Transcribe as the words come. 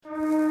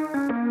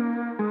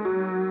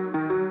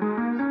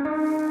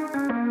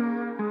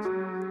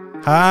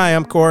Hi,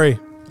 I'm Corey,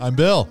 I'm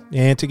Bill.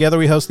 and together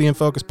we host the In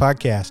Focus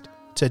podcast.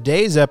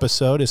 Today's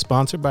episode is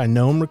sponsored by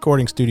Gnome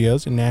Recording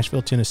Studios in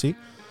Nashville, Tennessee.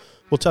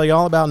 We'll tell you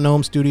all about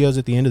Gnome Studios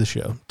at the end of the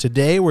show.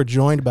 Today, we're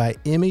joined by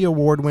Emmy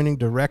Award-winning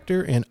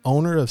director and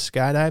owner of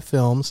Skydive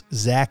Films,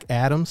 Zach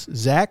Adams.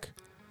 Zach,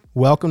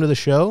 welcome to the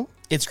show.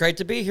 It's great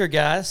to be here,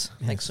 guys.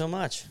 Thanks so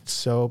much.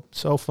 So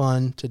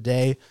fun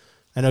today.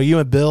 I know you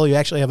and Bill, you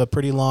actually have a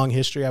pretty long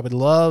history. I would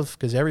love,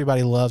 because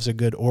everybody loves a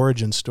good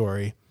origin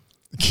story.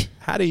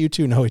 How do you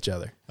two know each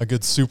other? A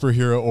good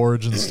superhero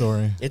origin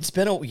story. It's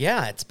been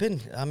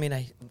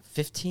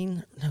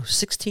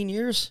 16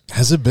 years.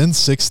 Has it been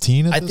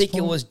 16 at I this think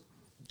point? it was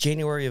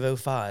January of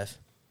 2005.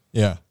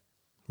 Yeah.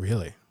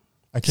 Really?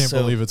 I can't So,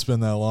 believe it's been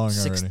that long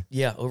already.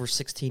 Yeah, over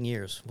 16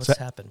 years. What's So,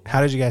 happened?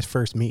 How did you guys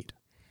first meet?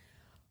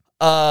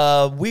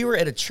 We were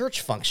at a church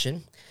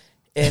function,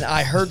 and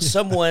I heard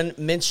someone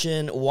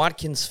mention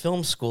Watkins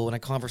Film School in a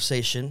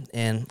conversation,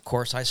 and of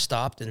course I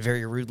stopped and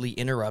very rudely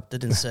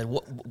interrupted and said,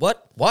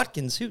 "What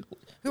Watkins? Who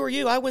are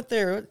you? I went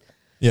there."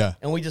 Yeah.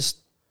 And we just,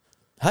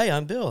 "Hey,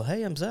 I'm Bill.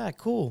 Hey, I'm Zach.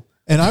 Cool."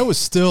 And I was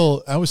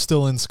still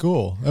in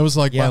school. That was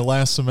like Yeah. my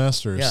last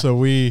semester. Yeah.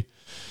 So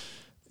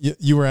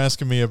you were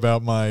asking me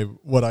about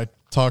what I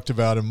talked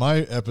about in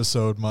my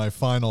episode, my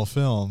final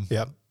film.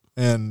 Yep.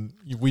 And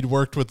we'd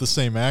worked with the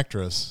same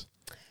actress.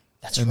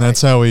 That's And right.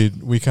 that's how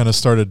we kind of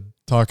started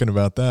talking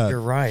about that. You're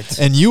right.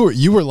 And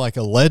you were like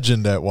a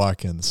legend at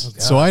Watkins.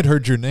 So I'd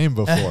heard your name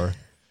before.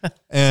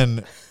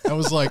 And I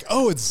was like,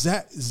 oh, it's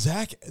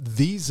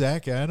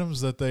Zach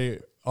Adams that they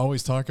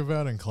always talk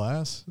about in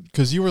class?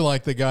 Because you were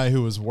like the guy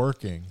who was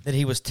working. That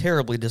he was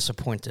terribly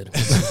disappointed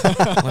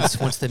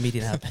once the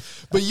meeting happened.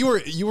 But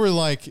you were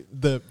like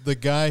the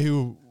guy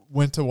who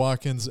went to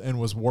Watkins and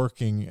was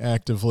working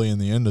actively in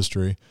the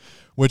industry,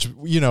 which,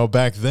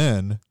 back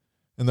then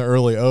in the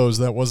early O's,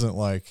 that wasn't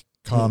like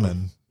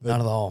common. Not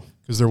at all.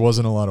 Because there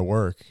wasn't a lot of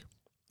work.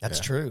 That's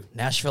true.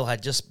 Nashville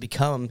had just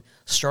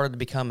started to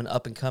become an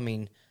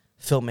up-and-coming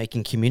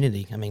filmmaking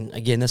community. I mean,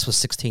 again, this was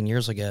 16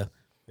 years ago.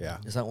 Yeah.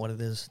 Is that what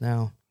it is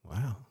now?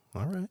 Wow.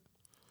 All right.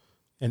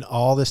 And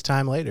all this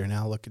time later,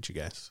 now look at you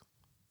guys.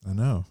 I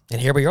know.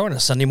 And here we are on a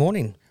Sunday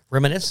morning,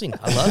 reminiscing.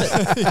 I love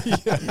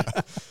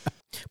it.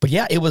 But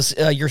yeah, it was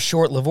your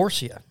short,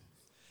 Lavorsia.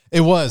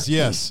 It was,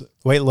 yes.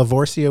 Wait,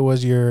 Lavorsia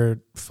was your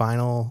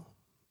final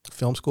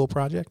film school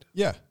project?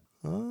 Yeah.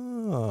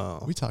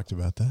 Oh. We talked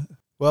about that.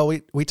 Well,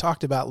 we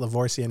talked about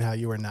Lavorsia and how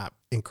you were not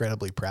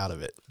incredibly proud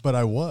of it. But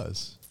I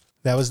was.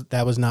 That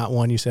was not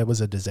one you said was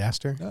a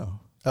disaster? No.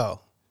 Oh.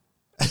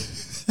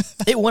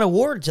 It won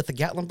awards at the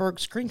Gatlinburg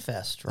Screen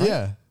Fest, right?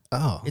 Yeah.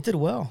 Oh. It did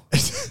well.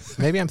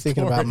 Maybe I'm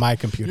thinking about my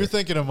computer. You're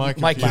thinking of my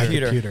My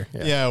computer. computer.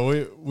 Yeah.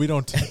 Yeah, we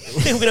don't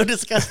We don't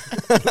discuss.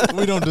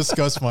 we don't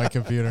discuss my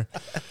computer.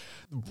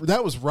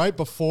 That was right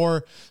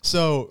before.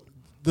 So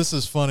this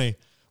is funny.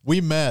 We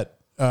met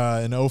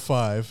in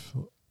 2005,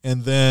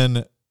 and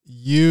then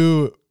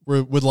you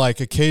would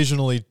like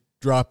occasionally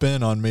drop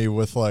in on me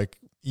with like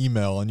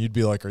email, and you'd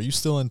be like, "Are you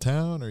still in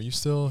town? Are you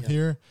still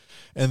here?"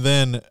 And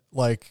then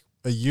like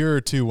a year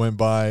or two went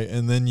by,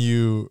 and then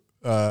you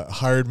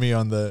hired me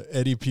on the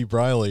Eddie P.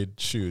 Briley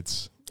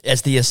shoots.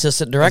 As the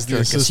assistant director,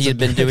 because he had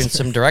been doing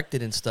some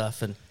directing and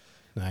stuff. And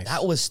Nice.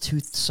 that was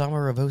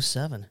summer of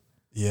 2007.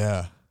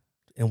 Yeah.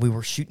 And we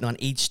were shooting on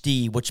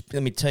HD, which,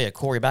 let me tell you,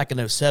 Corey, back in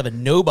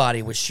 2007,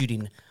 nobody was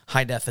shooting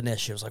high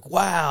definition. It was like,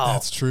 wow.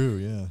 That's true,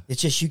 yeah.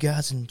 It's just you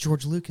guys and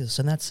George Lucas,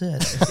 and that's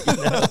it.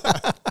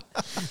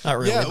 Not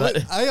really, Yeah,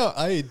 but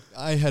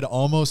I had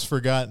almost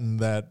forgotten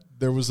that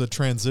there was a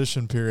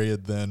transition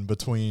period then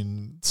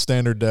between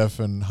standard def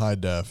and high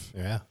def.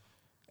 Yeah.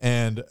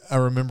 And I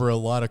remember a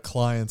lot of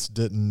clients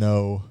didn't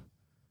know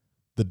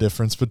the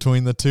difference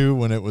between the two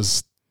when it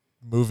was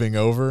moving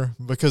over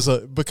because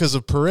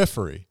of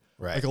periphery.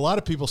 Right. Like a lot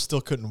of people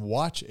still couldn't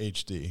watch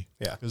HD.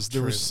 Yeah, Because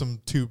there was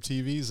some tube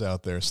TVs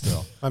out there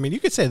still. I mean, you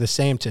could say the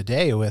same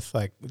today with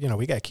like,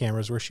 we got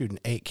cameras, we're shooting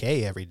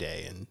 8K every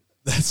day, and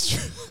That's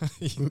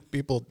true.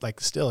 people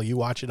like still you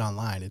watch it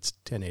online, it's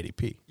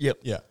 1080p. yep,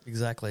 Yeah.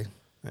 exactly.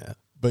 Yeah.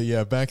 But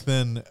yeah, back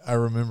then I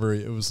remember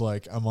it was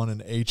like I'm on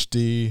an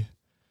HD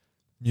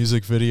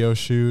music video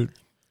shoot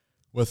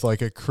with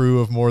like a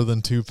crew of more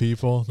than 2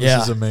 people. This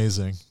Yeah. is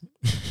amazing.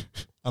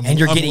 I'm And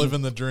you're getting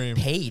living the dream.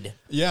 Paid.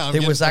 Yeah,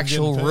 There was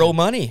actual real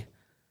money.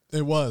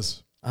 It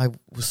was.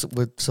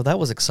 So that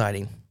was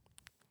exciting.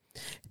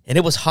 And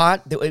it was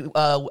hot.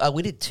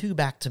 We did 2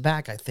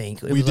 back-to-back, I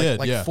think. It We was did,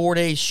 like yeah. 4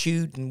 days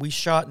shoot, and we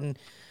shot in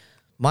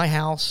my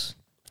house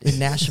in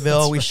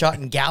Nashville. We shot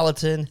in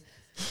Gallatin.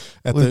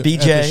 At With the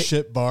BJ.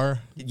 shit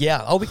bar.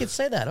 Yeah. Oh, we could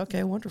say that.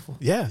 Okay, wonderful.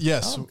 Yeah.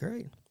 Yes. Oh,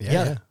 great.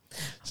 Yeah.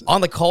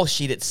 On the call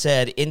sheet, it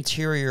said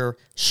interior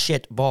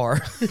shit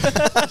bar.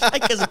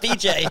 Because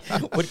BJ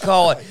would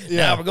call it,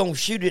 now we're going to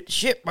shoot at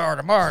shit bar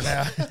tomorrow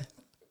now.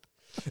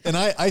 And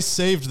I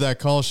saved that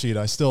call sheet.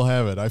 I still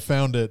have it. I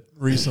found it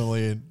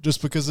recently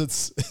just because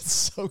it's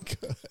so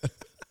good.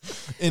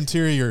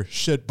 Interior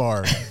shit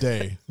bar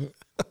day.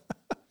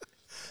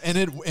 And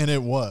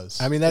it was.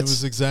 I mean, it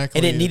was exactly.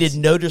 And it needed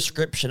no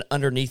description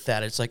underneath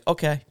that. It's like,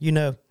 okay, you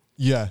know.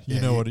 Yeah, you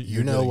know what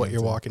you know getting what you're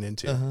into. walking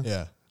into.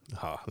 Yeah.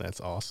 Oh,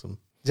 that's awesome.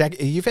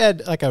 Zach, you've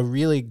had like a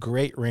really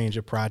great range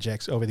of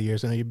projects over the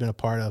years. I know you've been a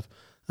part of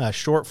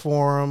short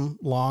form,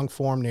 long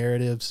form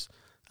narratives,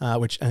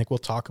 which I think we'll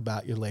talk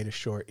about your latest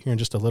short here in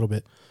just a little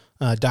bit.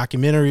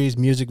 Documentaries,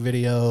 music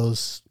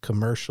videos,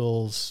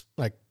 commercials,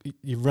 like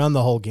you've run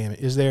the whole gamut.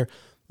 Is there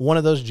one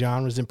of those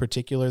genres in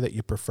particular that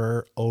you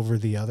prefer over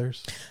the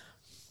others?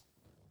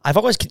 I've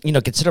always,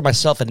 considered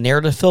myself a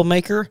narrative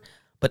filmmaker,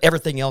 but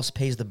everything else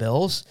pays the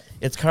bills.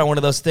 It's kind of one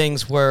of those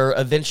things where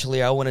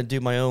eventually I want to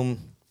do my own,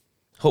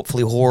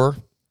 hopefully horror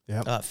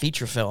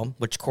feature film,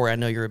 which, Corey, I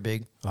know you're a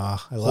big I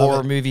love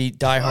horror it. movie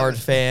diehard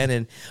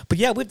fan. But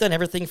yeah, we've done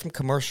everything from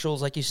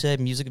commercials, like you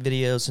said, music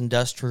videos,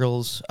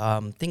 industrials,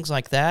 things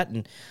like that.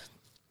 And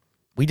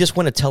we just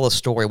want to tell a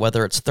story,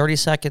 whether it's 30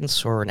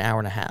 seconds or an hour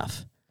and a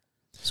half.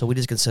 So we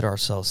just consider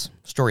ourselves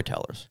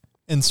storytellers.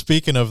 And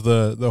speaking of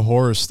the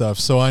horror stuff,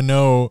 so I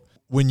know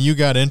when you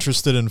got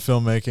interested in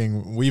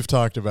filmmaking, we've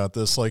talked about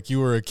this, like you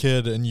were a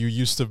kid and you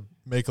used to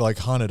make like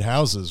haunted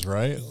houses,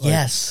 right? Like,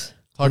 Yes.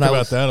 Talk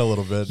about that a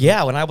little bit.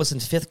 Yeah, when I was in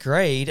 5th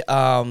grade,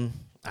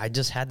 I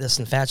just had this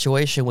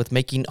infatuation with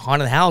making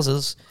haunted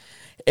houses,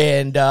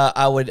 and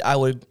I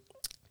would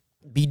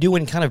be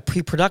doing kind of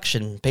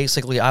pre-production.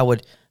 Basically, I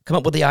would come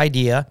up with the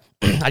idea.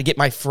 I'd get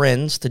my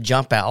friends to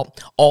jump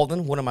out.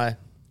 Alden, one of my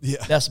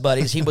best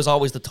buddies, he was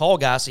always the tall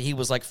guy, so he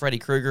was like Freddy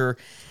Krueger.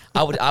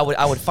 I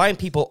would find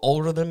people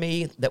older than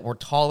me that were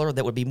taller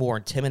that would be more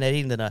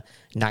intimidating than a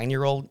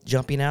 9-year-old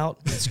jumping out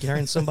and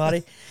scaring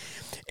somebody.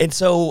 And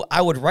so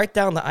I would write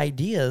down the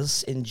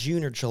ideas in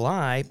June or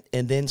July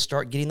and then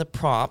start getting the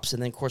props.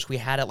 And then, of course, we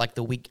had it like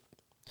the week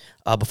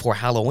before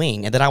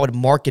Halloween. And then I would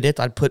market it.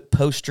 I'd put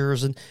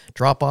posters and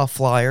drop off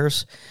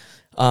flyers.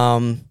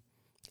 And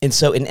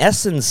so, in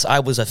essence, I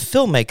was a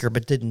filmmaker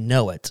but didn't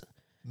know it.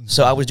 Mm-hmm.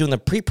 So I was doing the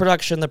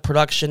pre-production, the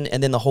production,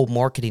 and then the whole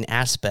marketing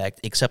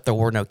aspect, except there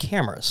were no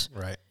cameras.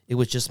 Right. It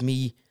was just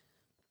me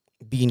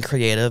being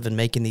creative and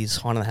making these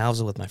haunted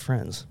houses with my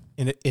friends.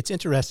 And it's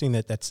interesting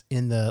that that's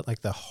in the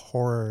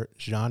horror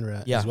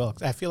genre as well.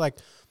 I feel like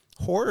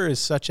horror is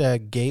such a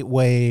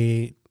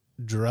gateway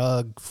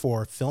drug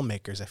for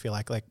filmmakers. I feel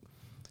like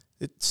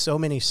so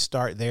many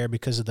start there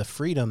because of the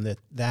freedom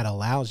that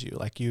allows you.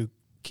 Like you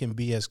can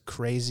be as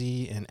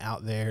crazy and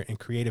out there and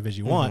creative as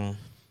you want.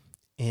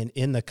 And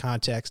in the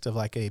context of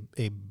like a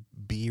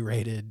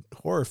B-rated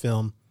horror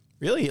film,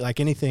 really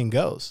like anything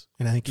goes.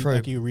 And I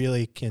think you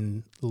really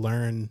can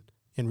learn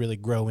and really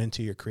grow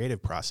into your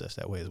creative process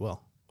that way as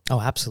well. Oh,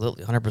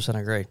 absolutely. 100%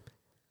 agree.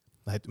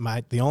 Like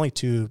the only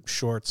 2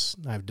 shorts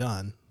I've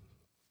done,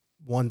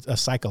 one's a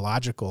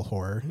psychological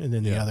horror, and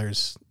then the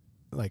other's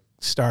like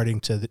starting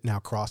to now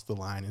cross the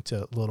line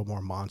into a little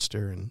more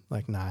monster and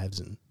like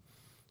knives and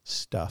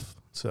stuff.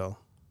 So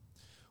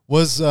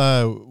was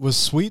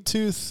Sweet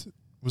Tooth,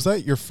 was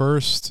that your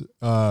first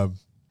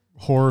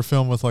horror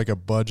film with like a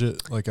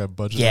budget?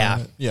 Yeah,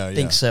 on it? I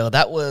think so.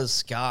 That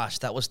was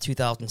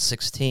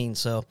 2016.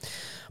 So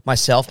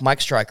myself,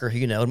 Mike Stryker, who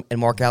you know, and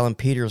Mark Allen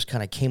Peters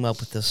kind of came up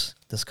with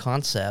this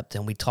concept,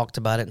 and we talked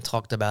about it,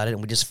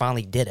 and we just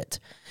finally did it.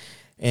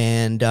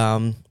 And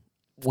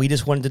we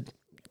just wanted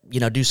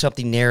to, do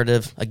something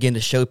narrative, again, to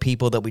show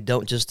people that we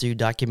don't just do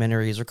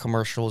documentaries or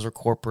commercials or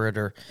corporate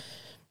or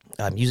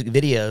music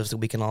videos, that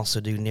we can also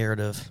do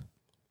narrative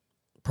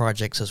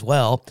projects as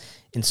well.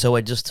 And so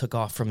it just took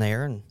off from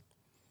there, and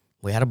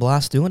we had a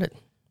blast doing it.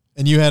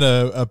 And you had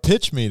a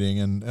pitch meeting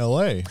in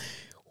L.A.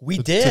 We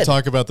did. To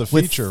talk about the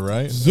feature,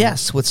 right?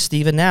 Yes, with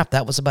Stephen Knapp.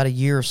 That was about a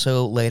year or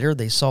so later.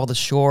 They saw the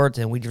short,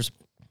 and we just,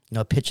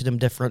 pitched them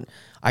different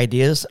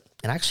ideas.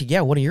 And actually,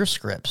 one of your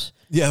scripts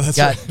got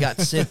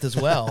synced as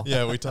well.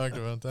 Yeah, we talked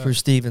about that. For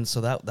Stephen,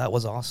 so that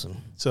was awesome.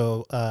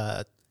 So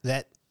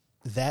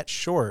that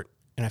short,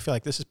 and I feel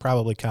like this is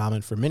probably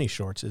common for many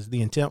shorts, is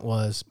the intent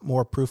was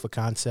more proof of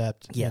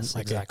concept. Yes,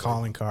 like exactly. a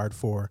calling card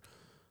for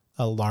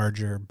a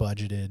larger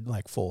budgeted,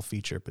 like full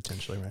feature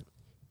potentially, right?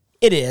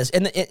 It is,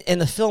 and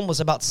the film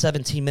was about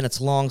 17 minutes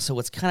long, so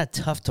it's kind of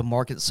tough to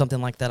market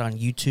something like that on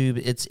YouTube.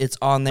 It's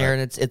on there,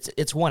 and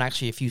it's won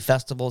actually a few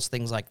festivals,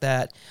 things like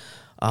that.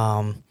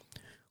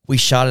 We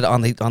shot it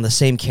on the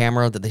same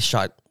camera that they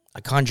shot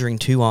A Conjuring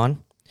 2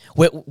 on.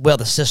 Well,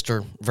 the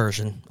sister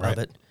version of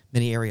it,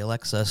 Mini Arri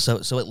Alexa. So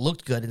it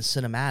looked good and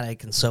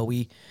cinematic, and so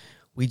we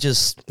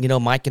just,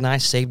 Mike and I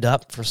saved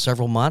up for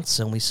several months,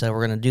 and we said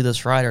we're going to do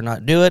this right or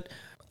not do it.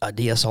 A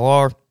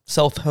DSLR,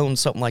 cell phone,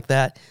 something like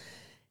that.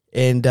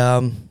 And,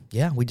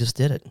 we just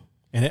did it.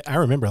 And I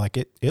remember, like,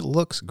 it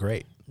looks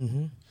great.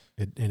 Mm-hmm.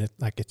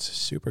 It's a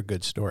super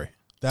good story.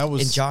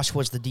 And Josh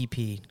was the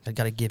DP. I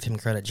got to give him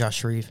credit, Josh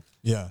Shreve.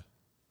 Yeah.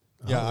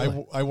 Yeah,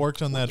 really? I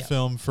worked on that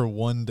film for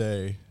one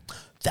day.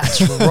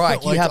 That's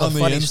right. Like you have a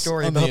funny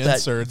story on about the that.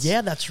 inserts.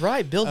 Yeah, that's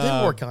right. Bill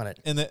did work on it.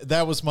 And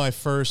that was my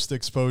first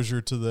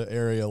exposure to the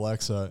Arri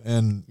Alexa.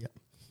 And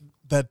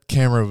that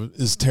camera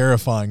is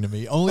terrifying to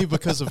me, only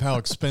because of how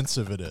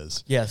expensive it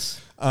is.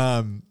 Yes.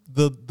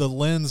 The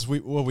lens,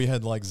 we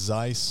had like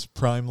Zeiss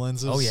prime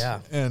lenses. Oh,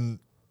 yeah. And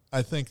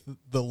I think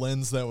the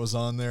lens that was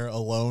on there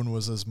alone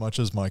was as much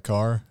as my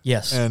car.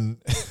 Yes.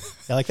 And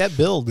Yeah, like that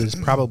build is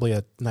probably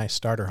a nice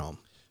starter home.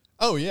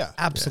 Oh yeah,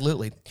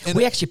 Absolutely. And-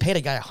 We actually paid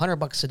a guy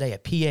 $100 a day, a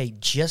PA,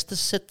 just to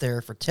sit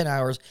there for 10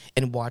 hours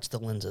and watch the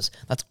lenses.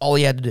 That's all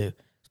he had to do.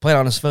 Play it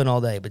on his phone all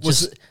day. But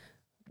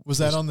Was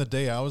that on the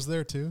day I was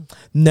there too?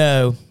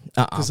 no.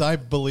 Because I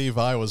believe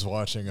I was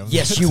watching them.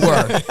 Yes, you were.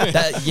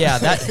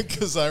 That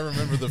Because I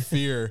remember the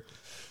fear.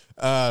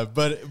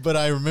 But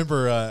I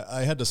remember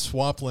I had to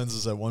swap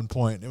lenses at one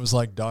point. It was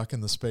like docking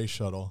the space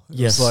shuttle. It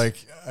Yes. was like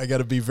I got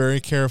to be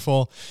very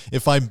careful.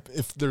 If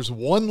there's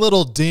one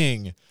little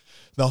ding,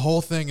 the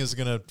whole thing is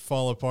going to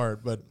fall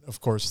apart. But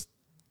of course,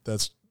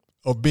 that's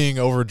being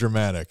over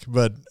dramatic.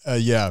 But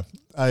yeah,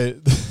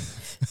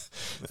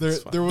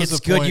 there was it's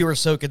a good point. you were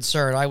so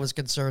concerned. I was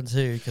concerned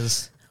too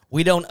because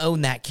we don't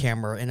own that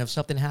camera, and if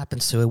something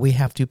happens to it, we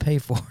have to pay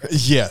for it.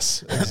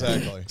 Yes,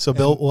 exactly. So,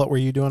 Bill, what were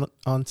you doing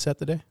on set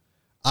today?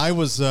 I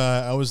was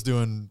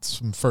doing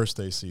some first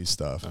AC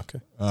stuff. Okay.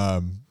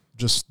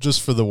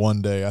 Just for the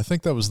one day. I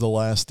think that was the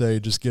last day,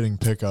 just getting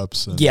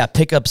pickups. And Yeah,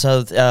 pickups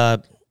of,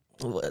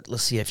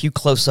 let's see, a few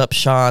close-up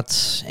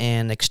shots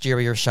and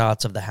exterior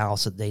shots of the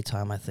house at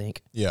daytime, I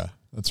think. Yeah,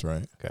 that's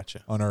right.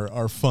 Gotcha. On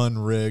our fun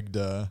rigged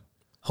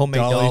Homemade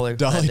dolly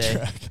dolly that day.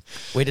 track.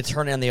 We had to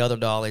turn in the other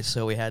dolly,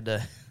 so we had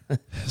to...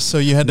 So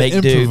you had to Make do.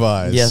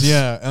 improvise. Yes.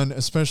 Yeah, and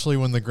especially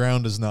when the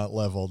ground is not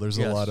level. There's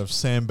a Yes. lot of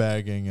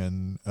sandbagging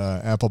and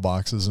apple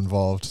boxes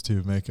involved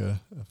to make a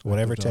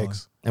Whatever it dolly.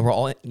 takes. And we're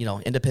all,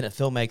 independent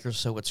filmmakers,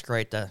 so it's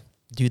great to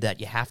do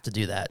that. You have to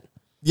do that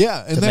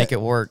Yeah, and to that, make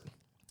it work.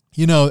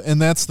 and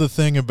that's the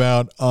thing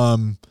about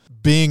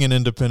being an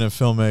independent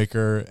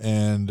filmmaker,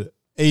 and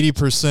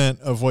 80%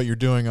 of what you're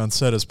doing on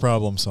set is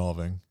problem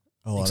solving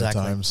a lot Exactly.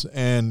 of times,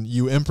 and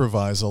you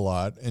improvise a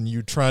lot, and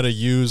you try to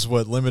use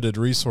what limited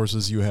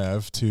resources you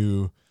have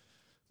to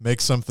make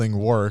something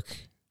work.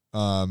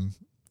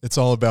 It's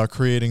all about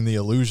creating the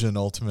illusion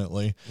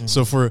ultimately. Mm-hmm.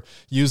 So if we're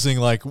using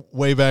like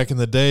way back in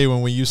the day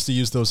when we used to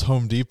use those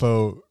Home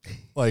Depot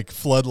like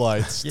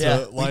floodlights Yeah,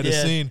 to we light a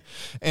did. scene,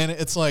 and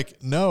it's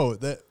like, no,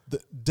 that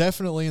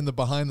definitely in the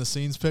behind the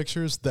scenes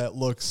pictures that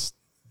looks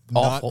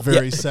Awful. not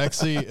very Yeah.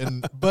 sexy,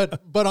 and but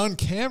on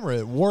camera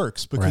it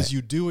works because Right.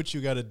 you do what you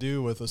got to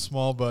do with a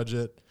small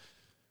budget,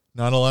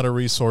 not a lot of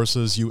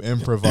resources. You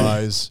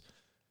improvise,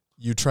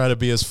 you try to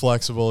be as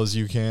flexible as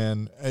you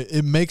can.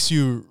 It makes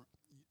you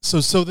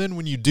so then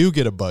when you do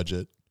get a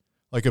budget,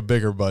 like a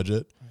bigger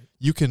budget,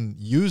 you can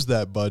use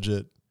that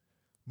budget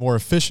more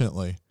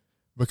efficiently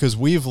because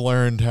we've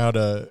learned how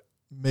to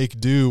make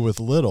do with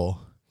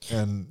little.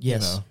 And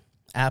Yes,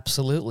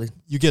 absolutely.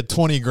 you get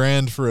 20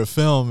 grand for a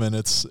film and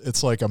it's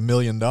like $1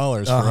 million for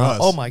us.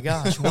 Oh my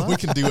gosh, what? We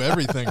can do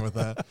everything with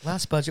that.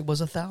 Last budget was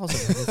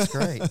 $1,000. It's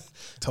great.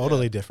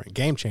 Totally different.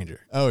 Game changer.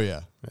 Oh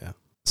yeah. Yeah.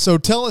 So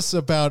tell us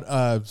about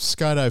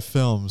Skydive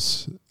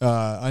Films.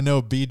 I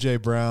know BJ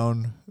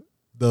Brown,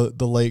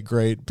 the late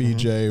great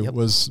BJ, Yep.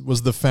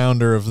 was the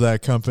founder of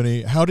that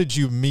company. How did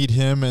you meet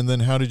him, and then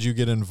how did you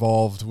get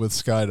involved with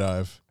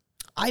Skydive?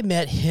 I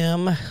met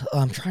him,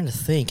 I'm trying to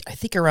think, I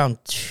think around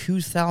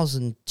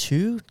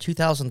 2002,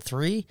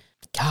 2003.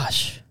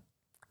 Gosh.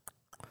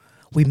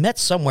 We met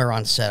somewhere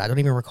on set. I don't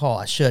even recall.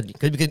 I should.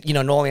 Because,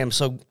 normally I'm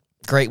so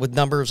great with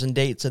numbers and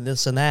dates and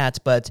this and that,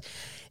 but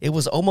it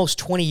was almost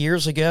 20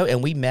 years ago,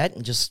 and we met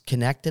and just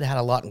connected, had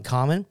a lot in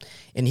common,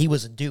 and he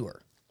was a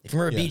doer. If you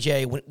remember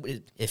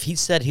BJ, if he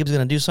said he was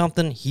going to do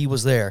something, he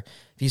was there.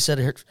 If he said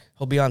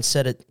he'll be on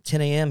set at 10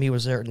 a.m., he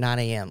was there at 9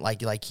 a.m.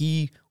 Like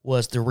he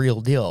was the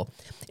real deal.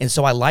 And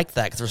so I like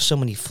that because there's so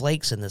many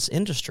flakes in this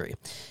industry.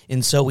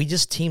 And so we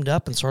just teamed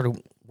up and started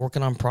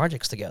working on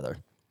projects together.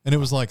 And it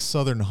was like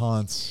Southern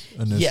Haunts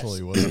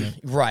initially, wasn't it?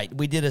 Right.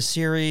 We did a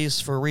series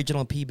for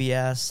regional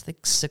PBS, I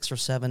think 6 or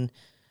 7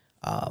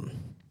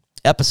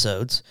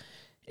 episodes.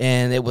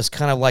 And it was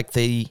kind of like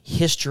the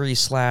history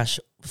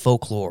 /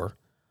 folklore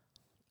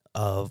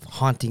of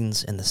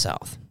hauntings in the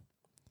South.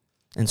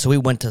 And so we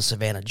went to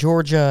Savannah,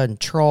 Georgia, and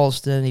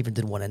Charleston, even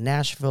did one in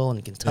Nashville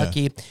and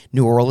Kentucky.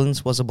 New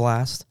Orleans was a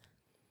blast.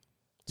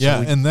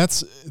 Yeah, and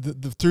that's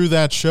through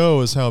that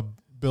show is how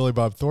Billy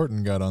Bob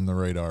Thornton got on the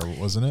radar,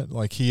 wasn't it?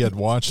 Like he had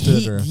watched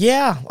it, or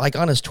Yeah, like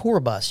on his tour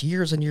bus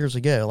years and years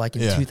ago, like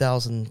in Yeah.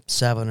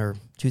 2007 or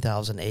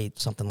 2008,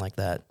 something like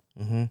that.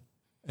 Mm-hmm.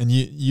 and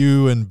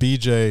you and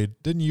BJ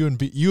didn't you and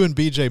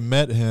BJ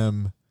met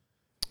him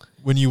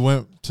when you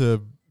went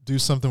to do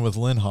something with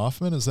Lynn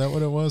Hoffman? Is that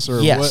what it was? Or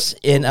Yes, what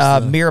in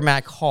was the-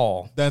 Merrimack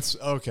Hall, That's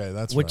okay.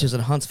 That's which right. is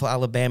in Huntsville,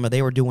 Alabama.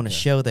 They were doing a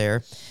show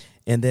there,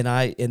 and then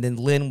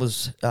Lynn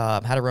was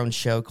had her own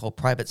show called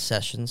Private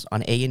Sessions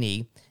on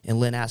A&E, and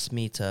Lynn asked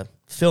me to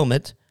film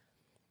it,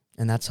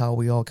 and that's how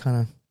we all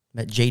kind of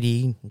met.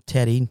 JD, and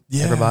Teddy,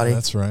 yeah, everybody.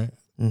 That's right.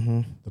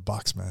 Mm-hmm. The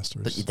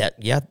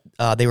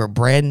Boxmasters. They were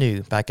brand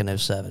new back in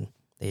 2007.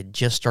 They had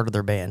just started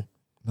their band,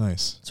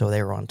 Nice. so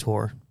they were on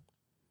tour.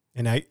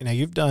 And now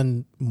you've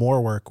done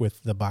more work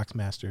with the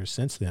Boxmasters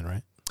since then,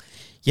 right?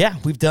 Yeah,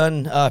 we've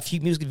done a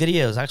few music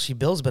videos. Actually,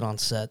 Bill's been on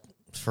set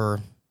for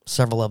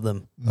several of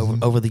them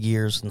over the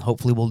years, and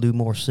hopefully we'll do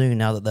more soon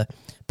now that the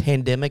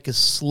pandemic is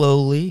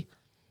slowly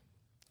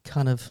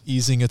kind of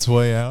easing its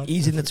way out.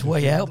 easing its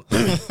way out,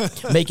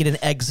 making an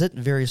exit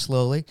very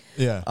slowly.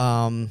 Yeah.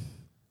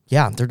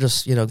 Yeah, they're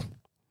just,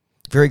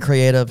 very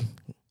creative,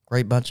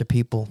 great bunch of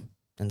people.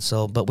 And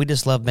so, but we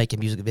just love making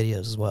music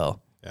videos as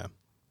well. Yeah.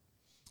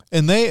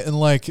 And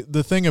like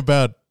the thing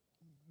about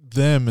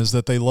them is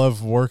that they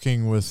love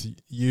working with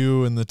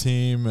you and the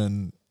team,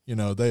 and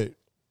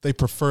they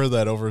prefer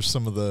that over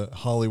some of the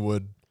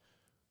Hollywood.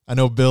 I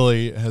know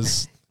Billy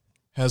has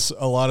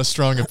a lot of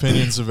strong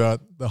opinions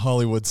about the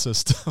Hollywood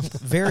system.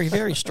 Very,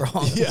 very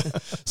strong. Yeah.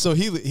 So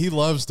he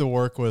loves to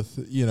work with,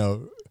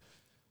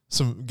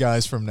 some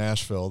guys from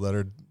Nashville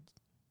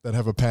that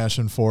have a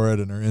passion for it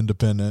and are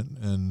independent,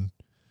 and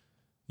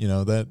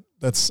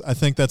I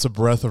think that's a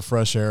breath of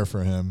fresh air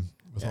for him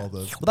with all the.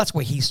 Well, that's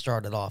where he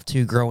started off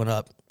too, growing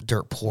up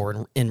dirt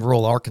poor in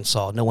rural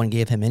Arkansas. No one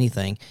gave him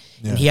anything,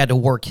 and he had to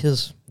work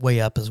his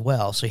way up as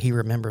well. So he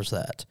remembers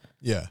that.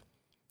 Yeah.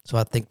 So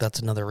I think that's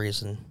another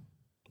reason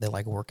they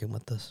like working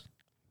with us.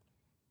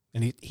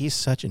 And he's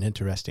such an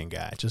interesting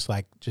guy,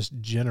 just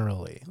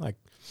generally. Like,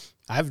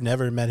 I've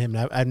never met him.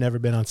 I've never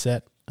been on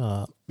set.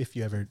 If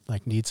you ever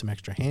need some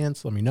extra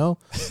hands, let me know.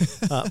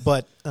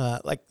 But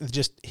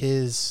just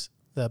his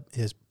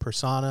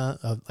persona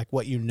of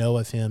what you know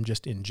of him,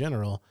 just in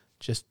general,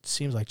 just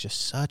seems like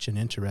just such an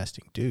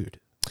interesting dude.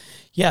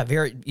 Yeah,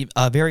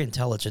 very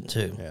intelligent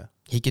too. Yeah,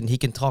 he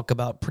can talk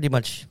about pretty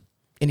much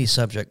any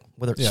subject,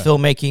 whether it's Yeah.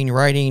 filmmaking,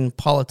 writing,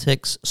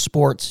 politics,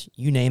 sports,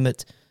 you name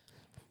it.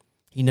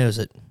 He knows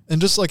it. And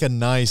just like a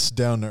nice,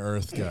 down to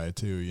earth guy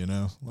too,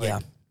 Yeah.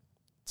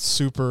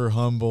 Super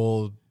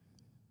humble.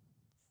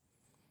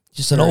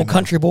 Just an Very old nice.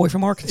 country boy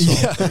from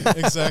Arkansas. Yeah,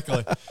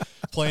 exactly.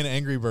 Playing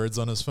Angry Birds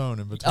on his phone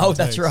in between. Oh,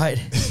 that's takes. right.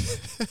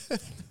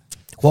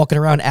 Walking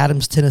around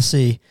Adams,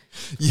 Tennessee.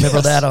 Remember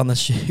Yes. that on the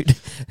shoot?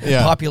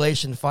 Yeah.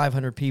 Population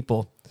 500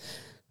 people.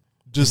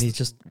 Just And he's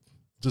just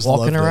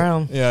loved walking it.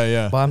 around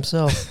Yeah. by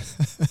himself.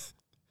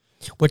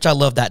 Which I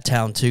love that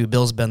town too.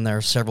 Bill's been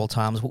there several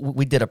times.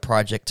 We did a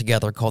project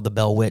together called the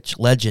Bell Witch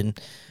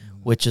Legend,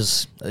 which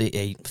is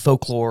a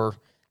folklore.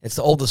 It's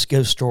the oldest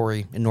ghost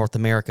story in North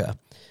America,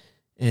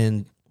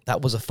 and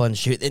that was a fun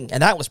shoot. And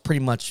that was pretty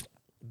much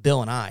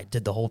Bill and I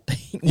did the whole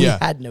thing. We Yeah.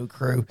 had no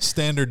crew.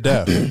 Standard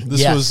def. This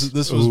Yes.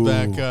 was Ooh.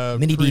 back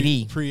Mini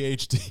DV. pre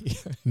HD.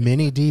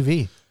 mini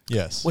DV.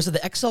 Yes. Was it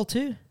the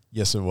XL2?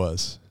 Yes, it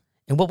was.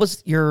 And what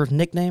was your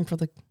nickname for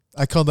the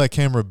I called that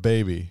camera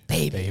baby.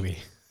 baby?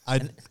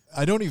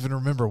 I don't even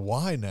remember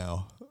why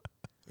now.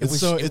 It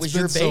was it's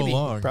your been so baby.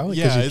 long. Probably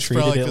 'cause yeah, you it's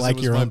treated probably it 'cause like it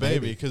was your my own baby.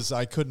 baby because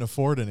I couldn't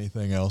afford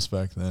anything else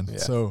back then. Yeah.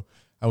 So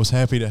I was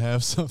happy to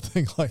have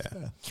something like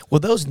that Well,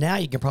 those now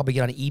you can probably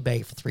get on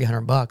eBay for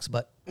 $300,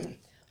 but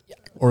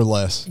or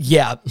less.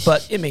 yeah,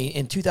 but I mean,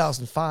 in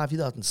 2005,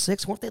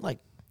 2006, weren't they like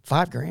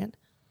 $5,000?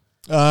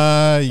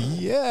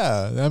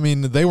 Yeah. I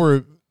mean, they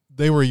were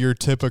your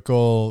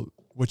typical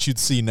what you'd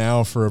see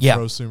now for a Yeah.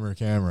 prosumer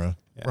camera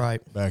Yeah.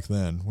 Right. back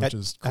then, which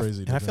is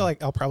crazy. And I feel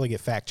like I'll probably get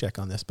fact check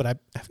on this, but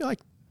I feel like,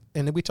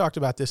 and we talked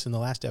about this in the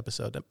last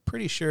episode. I'm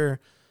pretty sure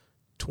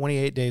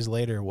 28 Days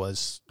Later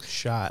was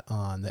shot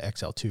on the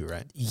XL2,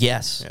 right?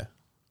 Yes. Yeah.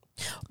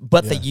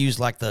 But they Yeah. use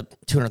like the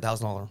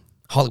 $200,000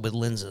 Hollywood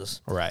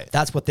lenses. Right.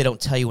 That's what they don't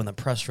tell you in the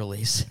press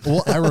release.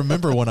 Well, I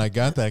remember when I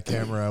got that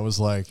camera, I was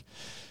like,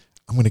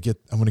 I'm gonna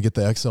get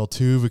the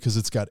XL2 because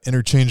it's got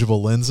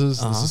interchangeable lenses.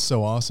 This Uh-huh. is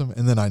so awesome.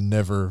 And then I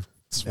never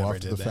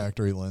swapped did the that.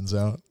 factory lens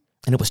out.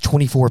 And it was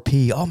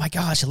 24p. Oh my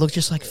gosh, it looks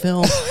just like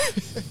film.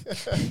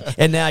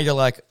 And now you're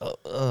like,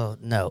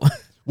 no.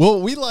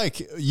 Well,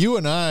 you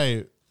and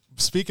I,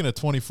 speaking of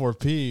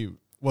 24p,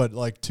 what,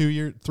 like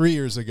 3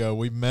 years ago,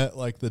 we met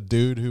like the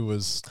dude who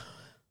was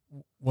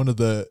one of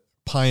the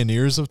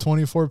pioneers of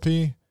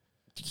 24p.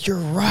 You're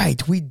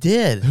right. We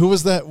did. Who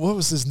was that? What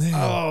was his name?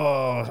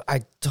 Oh,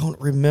 I don't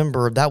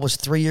remember. That was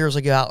 3 years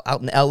ago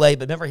out in L.A.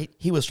 But remember,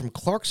 he was from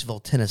Clarksville,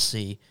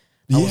 Tennessee.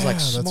 That was like Yeah,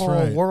 that's small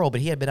right. world,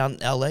 but he had been out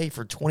in L.A.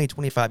 for 20,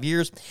 25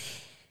 years.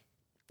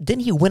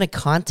 Didn't he win a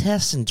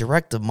contest and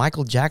direct a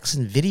Michael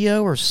Jackson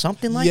video or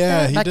something like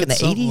yeah, that he back did in the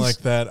something 80s? like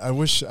that. I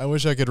wish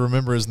I could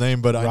remember his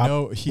name, but I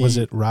know he Was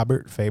it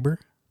Robert Faber?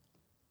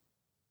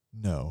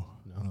 No,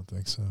 I don't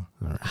think so.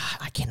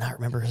 I cannot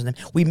remember his name.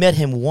 We met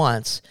him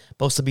once,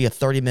 supposed to be a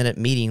 30-minute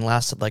meeting,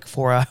 lasted like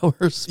 4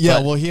 hours. Yeah,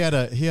 but- well, he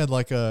had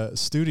like a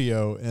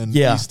studio in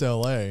Yeah. East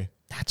LA,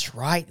 That's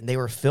right. And they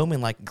were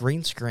filming like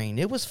green screen.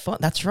 It was fun.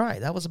 That's right.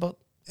 That was about...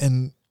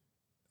 and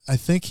I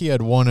think he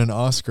had won an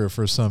Oscar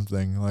for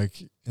something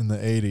like in the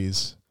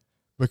 80s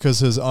because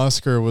his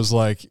Oscar was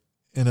like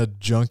in a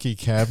junky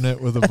cabinet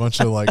with a bunch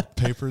of like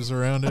papers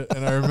around it,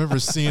 and I remember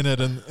seeing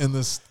it in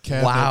this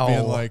cabinet, Wow.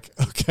 being like,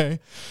 okay,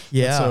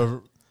 Yeah.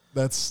 so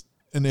that's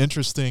an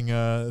interesting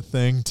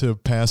thing to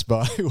pass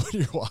by when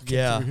you're walking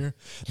Yeah. through here.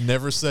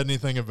 Never said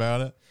anything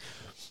about it.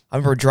 I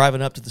remember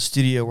driving up to the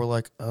studio. We're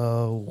like,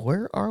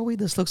 where are we?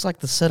 This looks like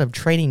the set of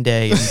Training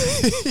Day. And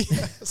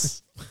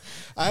Yes.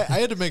 I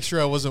had to make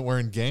sure I wasn't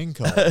wearing gang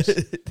colors.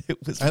 it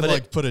was I had but to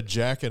like put a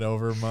jacket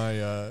over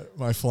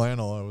my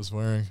flannel I was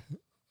wearing.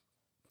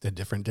 A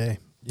different day.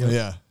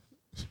 Yeah.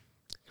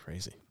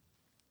 Crazy.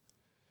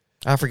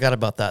 I forgot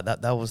about that.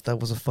 That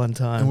was a fun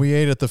time. And we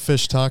ate at the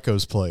fish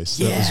tacos place.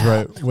 That was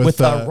right with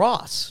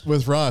Ross.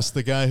 With Ross,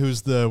 the guy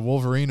who's the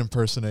Wolverine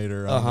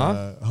impersonator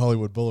on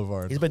Hollywood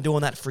Boulevard. He's been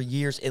doing that for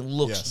years and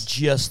looks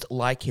just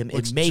like him.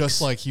 Looks it makes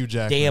just like Hugh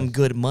Jackman. Damn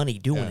good money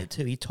doing it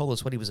too. He told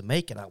us what he was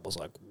making. I was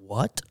like,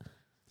 what?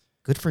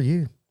 Good for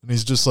you. And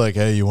he's just like,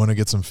 hey, you want to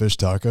get some fish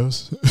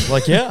tacos?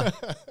 Like, yeah.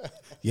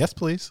 Yes,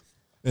 please.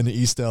 In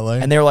East LA.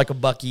 And they were like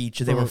 $1 each.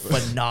 And they were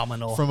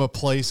phenomenal. From a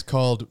place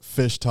called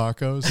Fish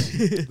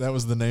Tacos. That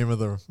was the name of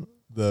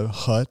the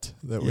hut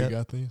that we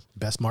got these.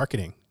 Best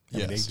marketing.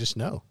 Yes. They just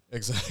know.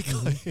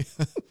 Exactly.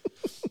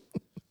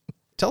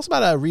 Tell us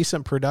about a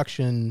recent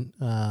production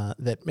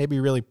that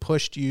maybe really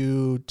pushed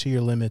you to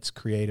your limits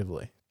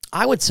creatively.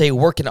 I would say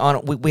working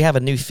on we have a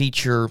new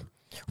feature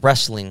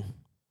wrestling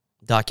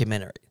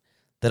documentary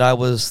that I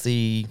was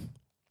a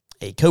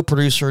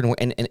co-producer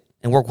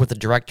and work with the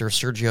director,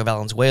 Sergio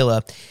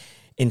Valenzuela,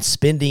 in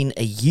spending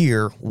a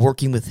year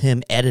working with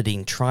him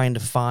editing, trying to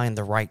find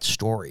the right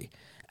story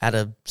out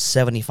of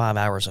 75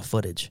 hours of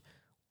footage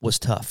was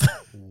tough.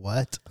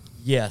 What?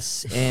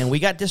 Yes, and we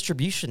got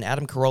distribution.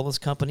 Adam Carolla's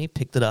company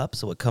picked it up,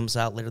 so it comes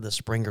out later this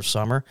spring or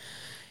summer.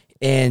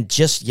 And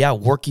just,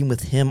 working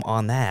with him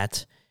on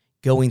that,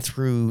 going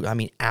through,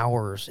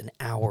 hours and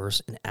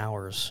hours and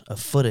hours of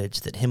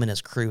footage that him and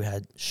his crew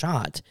had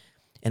shot.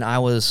 And I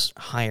was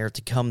hired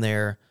to come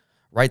there,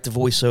 write the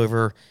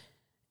voiceover,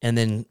 and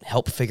then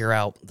help figure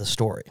out the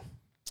story.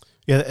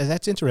 Yeah,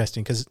 that's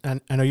interesting because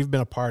I know you've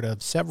been a part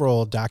of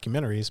several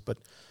documentaries, but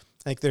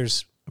I think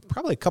there's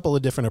probably a couple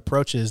of different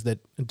approaches that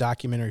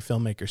documentary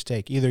filmmakers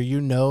take. Either you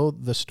know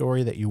the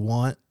story that you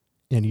want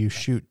and you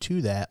shoot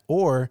to that,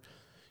 or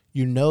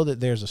you know that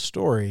there's a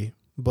story,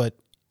 but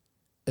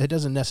it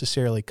doesn't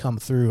necessarily come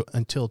through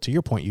until, to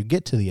your point, you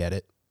get to the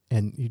edit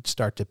and you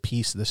start to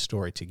piece the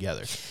story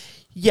together.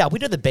 Yeah, we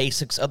did the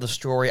basics of the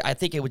story. I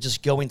think it was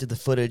just going to the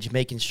footage,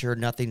 making sure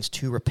nothing's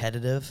too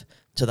repetitive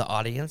to the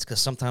audience,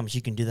 because sometimes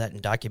you can do that in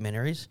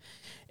documentaries.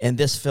 And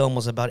this film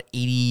was about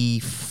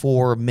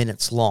 84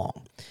 minutes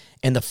long.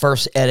 And the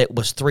first edit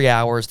was 3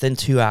 hours, then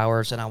 2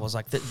 hours. And I was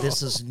like,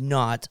 this is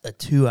not a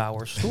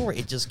 2-hour story.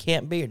 It just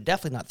can't be.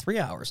 Definitely not 3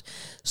 hours.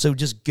 So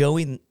just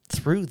going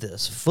through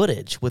this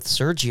footage with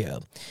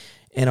Sergio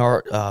and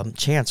our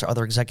Chance, our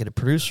other executive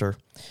producer,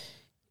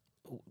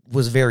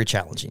 was very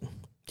challenging.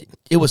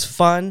 It was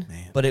fun,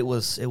 but it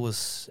was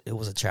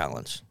a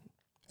challenge.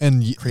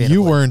 And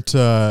you weren't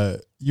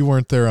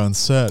there on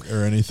set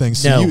or anything,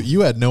 so No.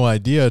 you had no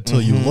idea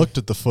until you looked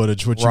at the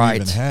footage what you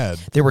even had.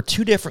 There were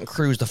 2 different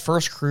crews. The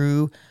first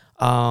crew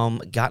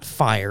got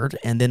fired,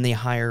 and then they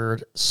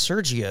hired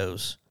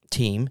Sergio's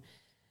team,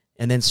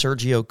 and then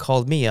Sergio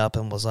called me up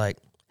and was like,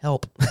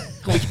 help.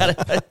 We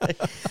gotta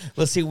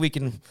let's see if we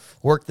can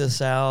work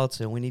this out,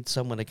 and we need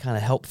someone to kind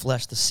of help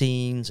flesh the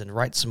scenes and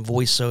write some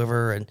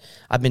voiceover. And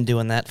I've been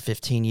doing that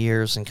 15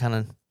 years and kind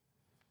of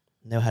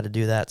know how to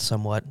do that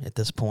somewhat at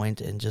this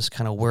point, and just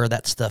kind of where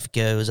that stuff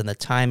goes and the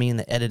timing and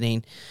the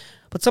editing.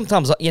 But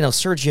sometimes,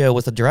 Sergio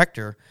was the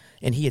director,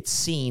 and he had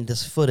seen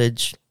this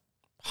footage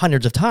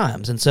hundreds of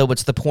times. And so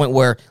it's the point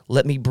where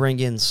let me bring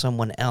in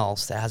someone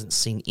else that hasn't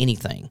seen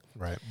anything.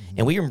 Right.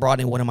 And we even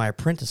brought in one of my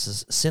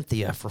apprentices,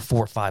 Cynthia, for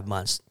 4 or 5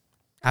 months.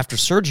 After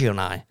Sergio and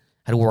I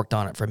had worked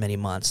on it for many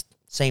months,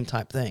 same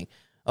type thing.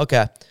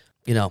 Okay,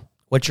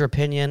 what's your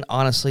opinion?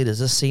 Honestly, does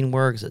this scene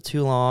work? Is it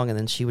too long? And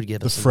then she would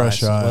give us the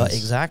fresh eyes. Well,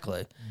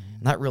 exactly.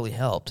 And that really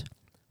helped.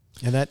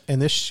 And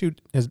this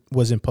shoot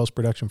was in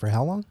post-production for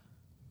how long?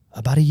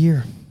 About a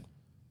year.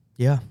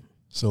 Yeah.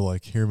 So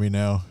hear me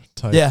now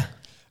type. Yeah.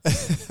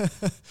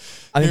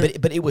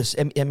 But it was.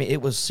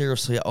 It was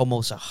seriously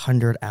almost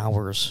 100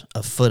 hours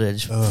of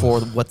footage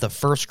for what the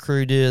first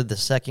crew did, the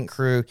second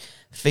crew,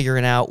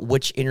 figuring out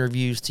which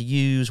interviews to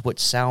use, which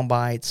sound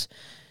bites,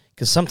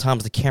 because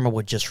sometimes the camera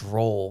would just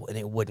roll and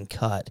it wouldn't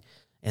cut,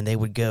 and they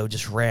would go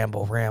just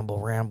ramble.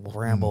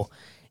 And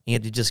you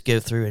had to just go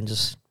through and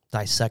just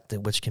dissect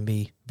it, which can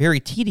be very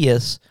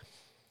tedious,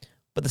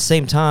 but at the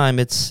same time,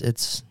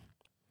 it's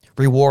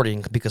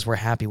rewarding because we're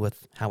happy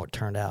with how it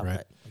turned out.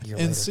 Right.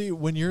 And see,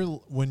 when you're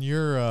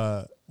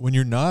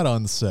not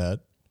on set,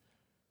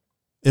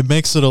 it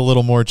makes it a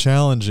little more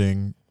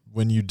challenging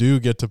when you do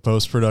get to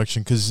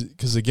post-production,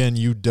 because again,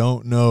 you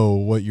don't know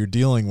what you're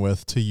dealing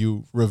with till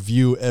you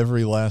review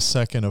every last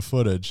second of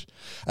footage.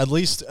 At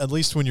least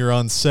when you're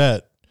on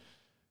set,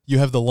 you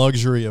have the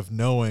luxury of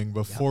knowing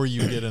before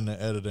you get into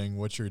editing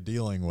what you're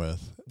dealing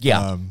with.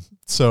 Yeah.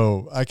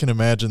 So I can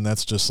imagine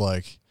that's just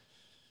like,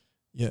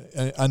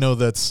 yeah, I know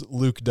that's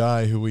Luke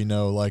Dye, who we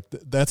know,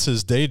 that's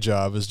his day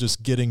job, is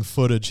just getting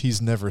footage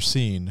he's never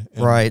seen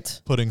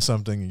and putting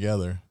something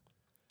together.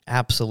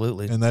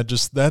 Absolutely. And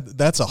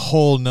that's a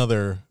whole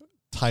nother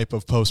type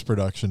of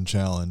post-production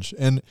challenge.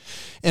 And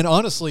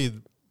honestly,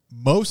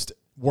 most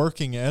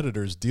working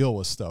editors deal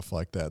with stuff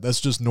like that. That's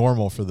just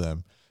normal for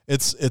them.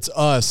 It's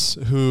us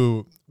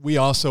who we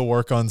also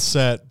work on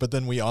set, but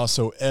then we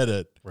also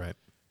edit. Right.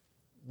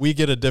 We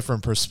get a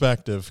different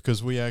perspective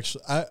because we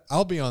actually,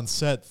 I'll be on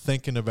set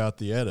thinking about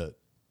the edit.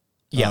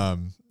 Yeah,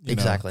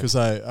 exactly. Because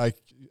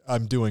I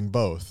I'm doing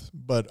both.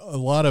 But a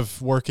lot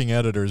of working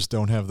editors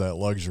don't have that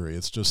luxury.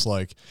 It's just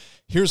like,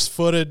 here's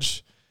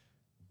footage,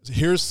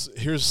 here's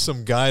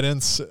some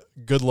guidance,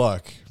 good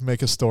luck,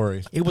 make a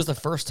story. It was the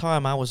first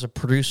time I was a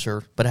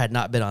producer, but had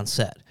not been on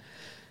set.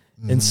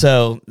 And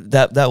so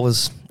that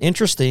was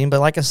interesting, but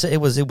like I said, it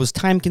was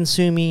time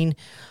consuming,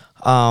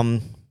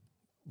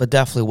 but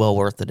definitely well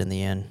worth it in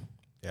the end.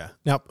 Yeah.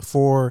 Now,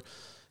 for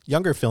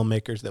younger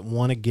filmmakers that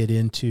want to get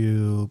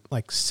into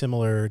like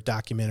similar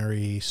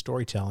documentary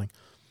storytelling,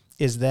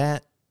 is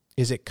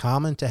it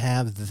common to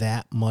have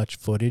that much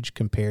footage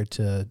compared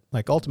to,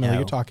 like, ultimately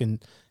you're talking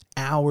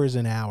hours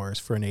and hours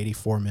for an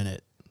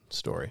 84-minute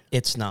story?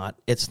 It's not.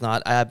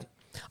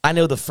 I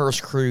know the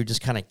first crew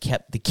just kind of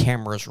kept the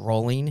cameras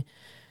rolling.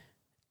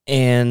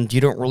 And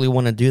you don't really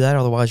want to do that.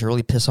 Otherwise, you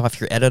really piss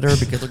off your editor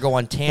because they'll go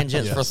on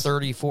tangents for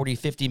 30, 40,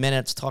 50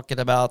 minutes talking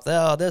about,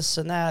 this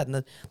and that,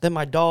 and then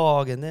my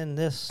dog, and then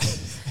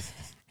this.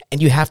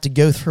 And you have to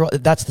go through.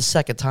 That's the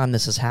second time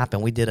this has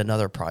happened. We did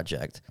another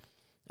project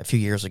a few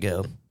years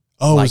ago.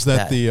 Oh, like was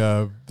that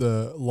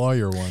the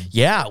lawyer one?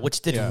 Yeah,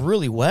 which did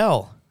really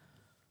well.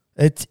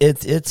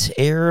 It's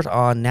aired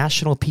on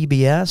national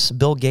PBS.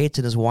 Bill Gates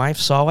and his wife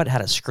saw it, had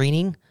a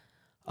screening.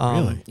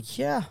 Really?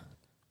 Yeah.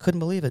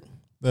 Couldn't believe it.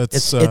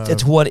 That's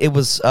it's what it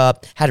was.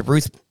 Had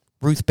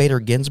Ruth Bader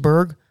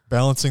Ginsburg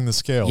Balancing the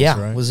Scales.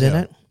 Yeah, right? was in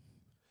it,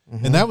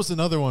 and that was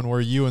another one where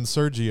you and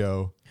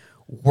Sergio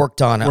worked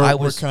on it.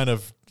 Were kind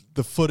of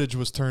the footage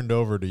was turned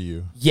over to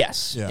you.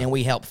 Yes, and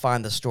we helped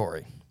find the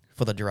story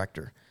for the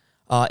director.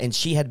 And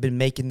she had been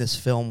making this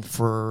film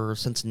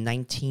since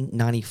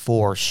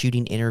 1994,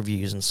 shooting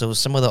interviews, and so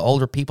some of the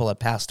older people had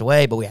passed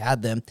away, but we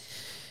had them.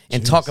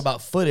 And talk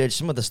about footage.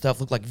 Some of the stuff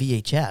looked like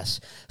VHS.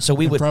 So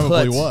we would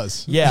probably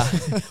was. Yeah.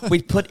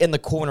 We'd put in the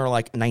corner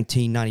like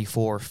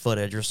 1994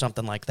 footage or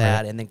something like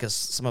that. Right. And then because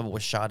some of it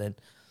was shot in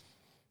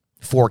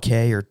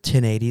 4K or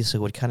 1080, so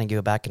it would kind of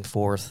go back and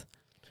forth.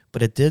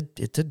 But it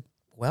did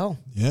well.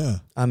 Yeah.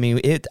 I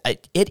mean, it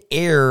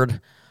aired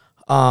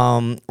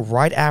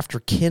right after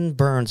Ken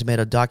Burns made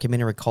a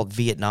documentary called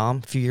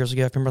Vietnam a few years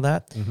ago. Remember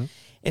that? Mm-hmm.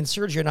 And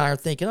Sergio and I are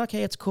thinking,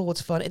 okay, it's cool,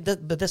 it's fun,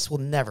 but this will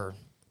never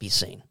be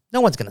seen. No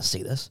one's going to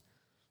see this.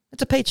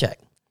 It's a paycheck.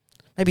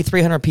 Maybe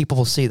 300 people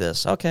will see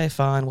this. Okay,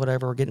 fine,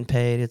 whatever. We're getting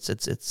paid.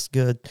 It's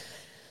good.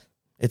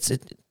 It's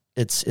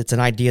an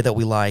idea that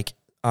we like.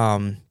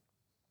 And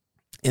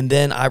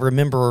then I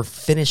remember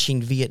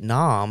finishing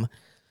Vietnam,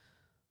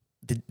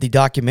 the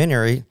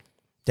documentary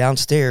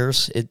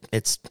downstairs.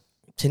 It's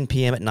 10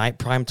 p.m. at night,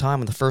 prime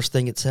time, and the first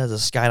thing it says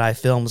is Skydive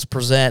Films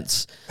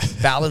presents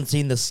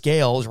Balancing the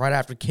Scales right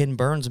after Ken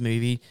Burns'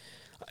 movie.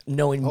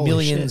 Knowing Holy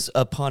millions shit.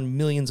 upon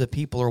millions of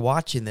people are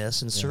watching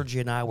this, and Sergio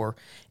and I were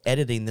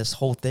editing this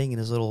whole thing in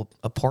his little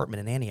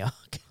apartment in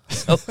Antioch.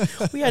 So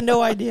we had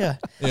no idea.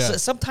 Yeah. So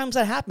sometimes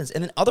that happens.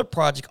 And then other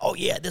projects,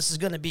 this is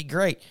going to be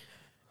great.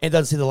 And it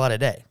doesn't see the light of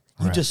day.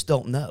 You just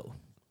don't know.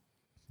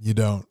 You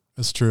don't.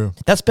 It's true.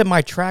 That's been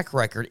my track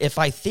record. If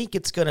I think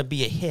it's going to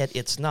be a hit,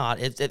 it's not.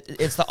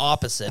 It's the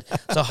opposite.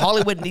 So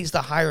Hollywood needs to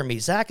hire me.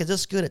 Zach, is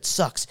this good? It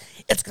sucks.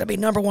 It's going to be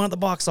 #1 at the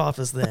box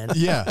office then.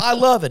 Yeah. I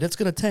love it. It's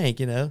going to tank,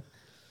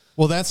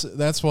 Well,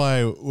 that's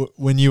why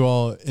when you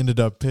all ended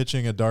up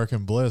pitching A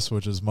Darkened Bliss,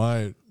 which is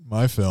my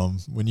film,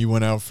 when you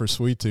went out for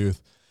Sweet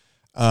Tooth,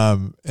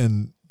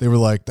 and they were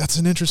like, "That's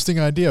an interesting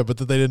idea," but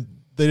that they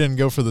didn't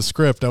go for the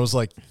script. I was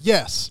like,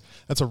 "Yes,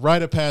 that's a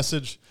rite of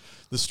passage."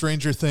 The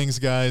Stranger Things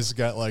guys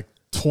got like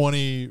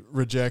 20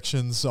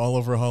 rejections all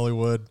over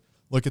Hollywood.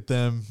 Look at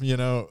them,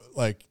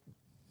 like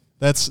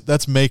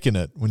that's making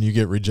it when you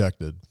get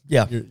rejected.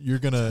 Yeah. You're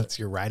going to... That's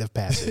your rite of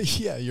passage.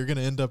 Yeah, you're going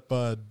to end up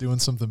doing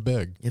something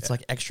big. It's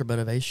like extra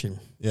motivation.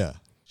 Yeah.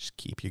 Just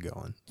keep you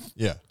going.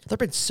 Yeah. There have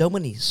been so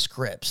many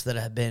scripts that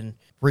have been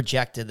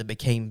rejected that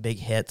became big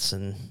hits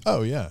and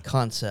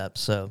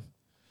concepts. So,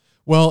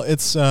 well,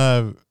 it's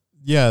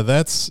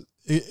that's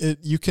it.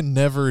 You can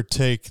never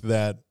take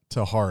that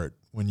to heart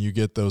when you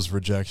get those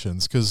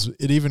rejections, because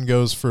it even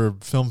goes for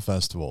film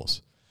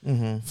festivals.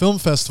 Mm-hmm. Film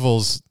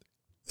festivals,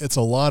 it's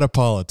a lot of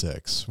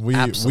politics. We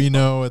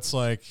know it's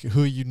like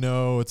who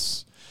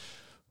it's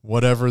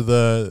whatever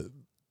the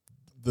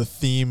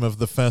theme of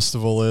the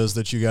festival is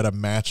that you got to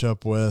match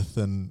up with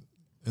and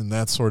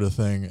that sort of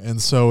thing.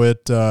 And so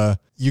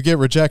you get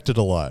rejected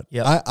a lot.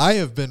 Yep. I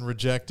have been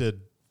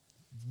rejected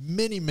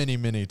many, many,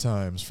 many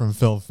times from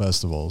film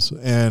festivals,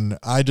 and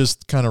I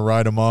just kind of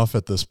write them off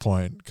at this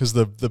point, because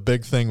the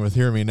big thing with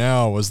Hear Me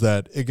Now was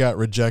that it got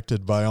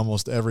rejected by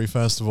almost every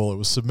festival it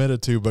was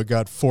submitted to, but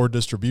got 4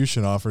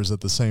 distribution offers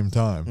at the same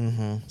time.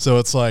 Mm-hmm. So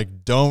it's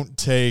like, don't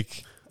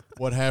take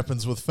what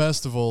happens with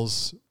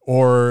festivals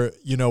or,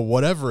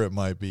 whatever it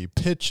might be,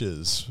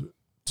 pitches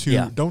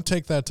don't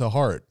take that to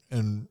heart,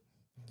 and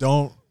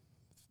don't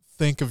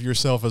think of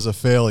yourself as a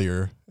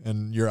failure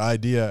and your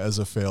idea as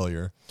a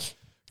failure.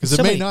 Because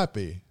it may not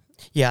be.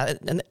 Yeah,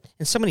 and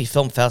so many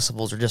film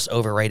festivals are just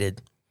overrated,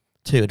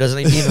 too. It doesn't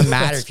even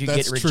matter if you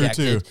get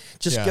rejected.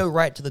 Just go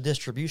right to the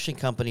distribution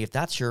company. If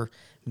that's your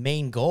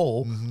main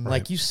goal,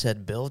 like you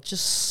said, Bill,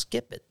 just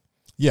skip it.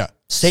 Yeah.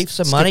 Save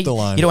some Skip money. the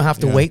line. You don't have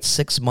to Yeah. wait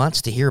 6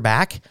 months to hear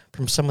back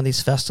from some of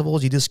these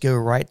festivals. You just go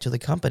right to the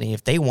company.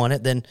 If they want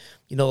it, then,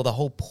 the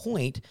whole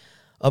point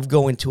of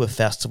going to a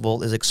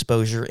festival is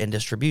exposure and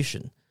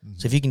distribution.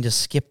 So if you can just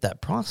skip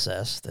that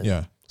process, then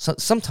Yeah.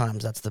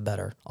 sometimes that's the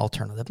better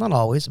alternative. Not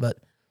always, but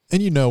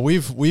And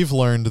we've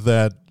learned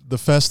that the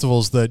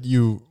festivals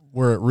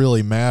where it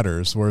really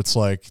matters, where it's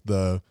like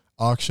the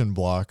auction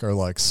block, are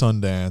like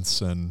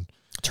Sundance and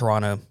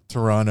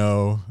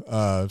Toronto,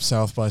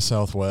 South by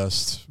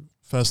Southwest,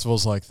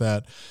 festivals like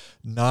that.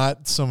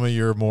 Not some of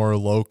your more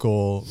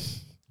local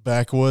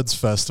backwoods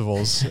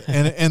festivals.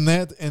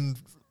 and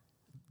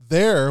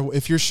there,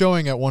 if you're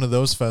showing at one of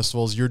those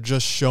festivals, you're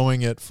just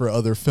showing it for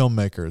other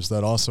filmmakers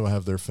that also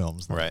have their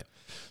films there. Right.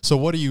 So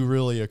what are you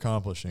really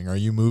accomplishing? Are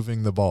you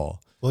moving the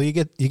ball? Well, you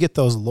get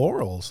those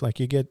laurels, like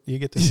you get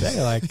to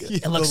say, like,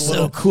 it looks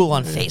so cool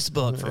on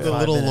Facebook for The 5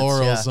 little minutes.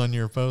 laurels Yeah. on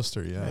your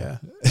poster, yeah.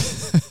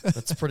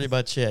 That's pretty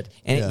much it.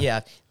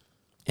 And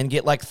and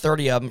get like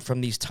 30 of them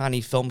from these tiny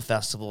film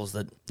festivals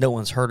that no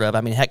one's heard of.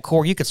 I mean, heck,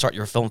 Corey, you could start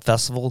your film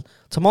festival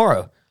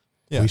tomorrow.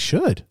 Yeah. we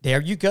should. There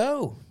you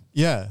go.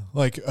 Yeah,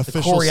 like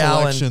official Corey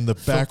Allen selection, the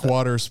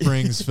Backwater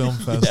Springs Film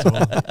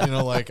Festival.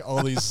 Like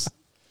all these,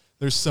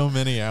 there's so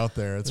many out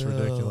there. It's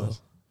ridiculous.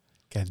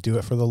 Got to do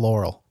it for the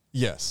laurel.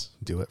 Yes,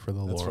 Do it for the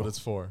laurel. that's what it's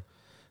for.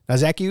 Now,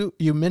 Zach, you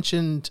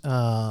mentioned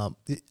an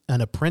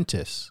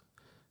apprentice.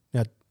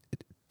 Now,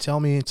 tell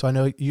me. So I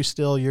know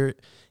you're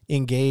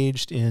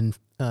engaged in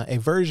a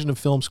version of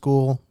film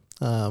school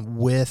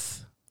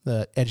with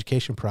the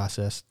education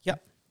process.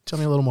 Yep. Tell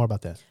me a little more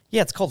about that.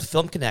 Yeah, it's called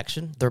Film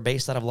Connection. They're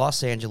based out of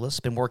Los Angeles.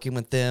 Been working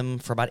with them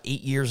for about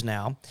 8 years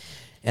now.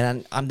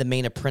 And I'm the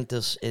main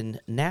apprentice in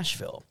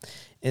Nashville.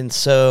 And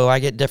so I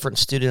get different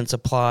students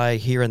apply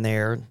here and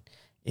there.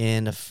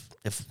 And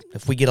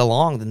if we get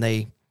along, then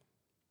they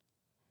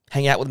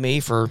hang out with me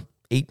for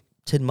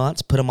 8-10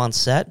 months, put them on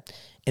set,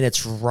 and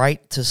it's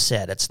right to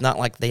set. It's not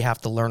like they have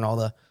to learn all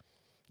the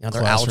their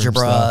Classroom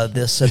algebra, stuff.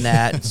 this and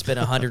that, and spend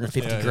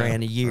 $150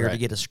 grand a year to Right.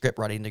 get a script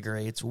writing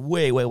degree. It's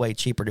way, way, way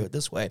cheaper to do it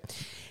this way.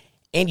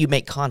 And you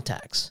make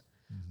contacts.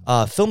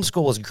 Film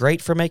school is great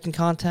for making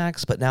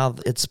contacts, but now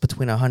it's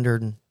between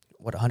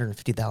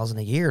 $150,000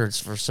 a year.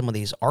 It's for some of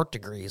these art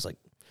degrees like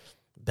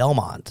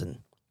Belmont and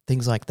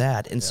things like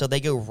that. And so they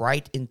go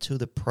right into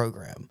the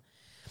program.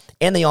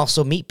 And they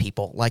also meet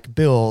people like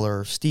Bill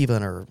or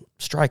Steven or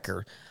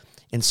Stryker.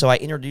 And so I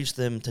introduce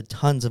them to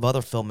tons of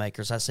other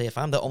filmmakers. I say, if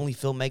I'm the only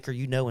filmmaker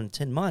you know in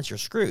 10 months, you're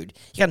screwed.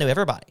 You got to know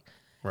everybody.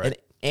 Right.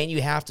 And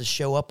you have to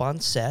show up on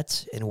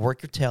sets and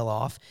work your tail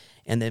off,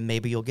 and then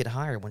maybe you'll get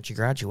hired once you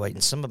graduate.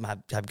 And some of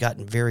them have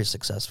gotten very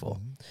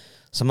successful.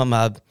 Some of them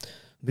have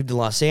moved to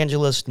Los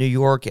Angeles, New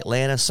York,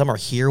 Atlanta. Some are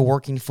here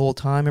working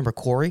full-time. Remember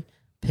Corey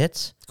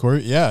Pitts?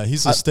 Corey, yeah,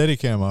 he's a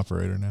Steadicam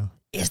operator now.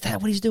 Is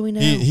that what he's doing now?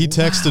 He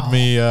texted Wow.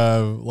 me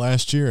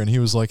last year, and he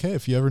was like, "Hey,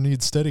 if you ever need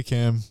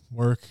Steadicam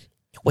work,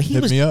 Well, he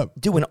hit was me up."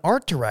 doing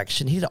art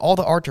direction. He did all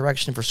the art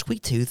direction for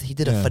Sweet Tooth. He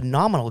did a Yeah.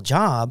 phenomenal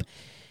job.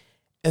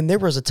 And there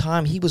was a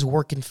time he was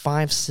working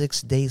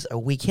 5-6 days a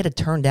week. He had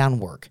to turn down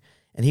work.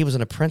 And he was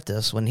an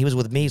apprentice. When he was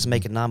with me, he was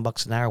making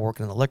 $9 an hour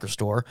working in the liquor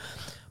store.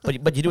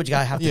 But you do what you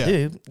gotta have Yeah.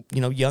 to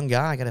do. Young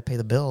guy, gotta pay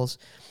the bills.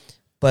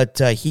 But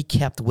he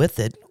kept with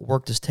it,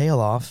 worked his tail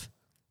off,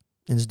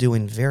 and is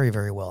doing very,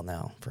 very well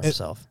now for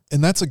himself.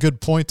 And that's a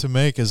good point to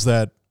make, is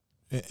that,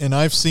 and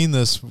I've seen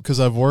this because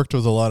I've worked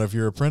with a lot of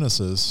your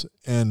apprentices,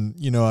 and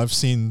I've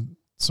seen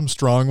some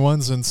strong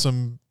ones and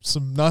some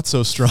not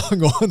so strong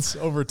ones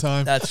over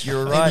time.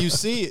 You're right. And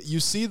you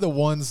see the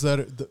ones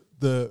that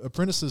the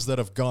apprentices that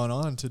have gone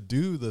on to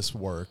do this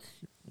work,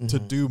 to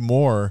do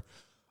more,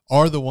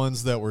 are the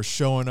ones that were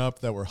showing up,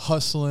 that were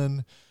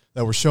hustling,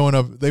 that were showing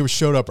up. They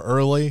showed up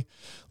early,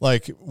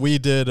 like we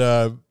did.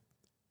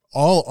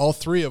 All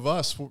three of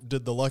us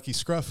did the Lucky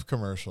Scruff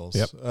commercials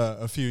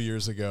a few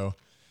years ago,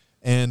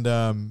 and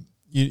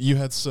you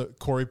had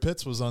Corey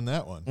Pitts was on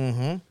that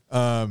one,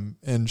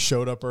 and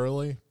showed up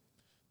early.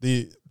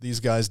 These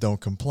guys don't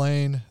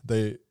complain.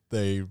 They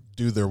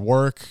do their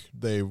work.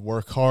 They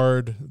work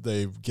hard.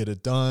 They get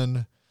it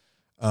done,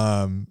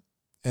 and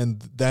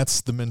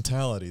that's the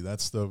mentality.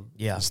 That's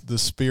the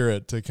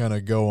spirit to kind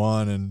of go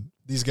on. And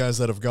these guys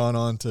that have gone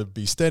on to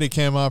be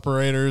Steadicam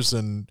operators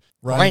and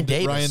Ryan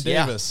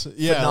Davis.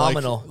 Yeah,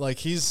 phenomenal. Like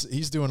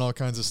he's doing all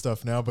kinds of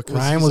stuff now because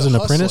Ryan he's was a an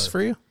hustler. apprentice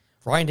for you?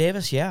 Ryan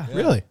Davis, yeah.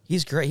 Really?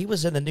 He's great. He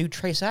was in the new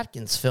Trace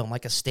Atkins film,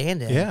 like a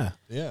stand-in. Yeah.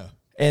 Yeah.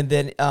 And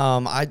then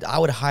I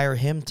would hire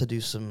him to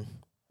do some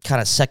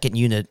kind of second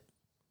unit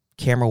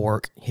camera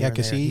work here Yeah, and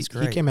because there. he He's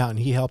great. came out and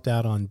he helped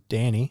out on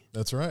Danny.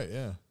 That's right.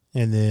 Yeah.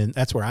 And then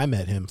that's where I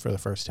met him for the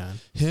first time.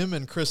 Him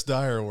and Chris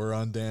Dyer were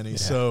on Danny,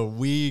 so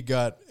we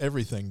got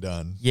everything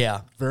done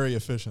Yeah. very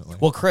efficiently.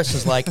 Well, Chris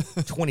is like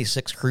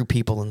 26 crew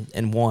people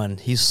in one.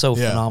 He's so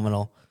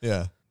phenomenal.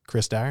 Yeah.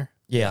 Chris Dyer?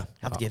 Yeah.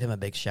 Have to give him a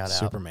big shout out.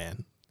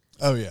 Superman.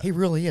 Oh, yeah. He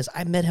really is.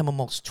 I met him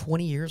almost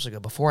 20 years ago.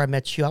 Before I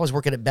met you, I was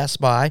working at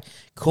Best Buy,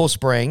 Cool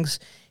Springs.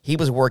 He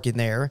was working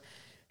there,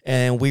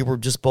 and we were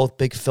just both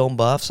big film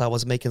buffs. I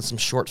was making some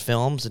short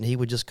films, and he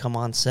would just come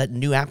on set,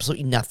 knew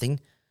absolutely nothing,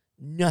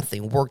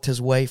 nothing. Worked his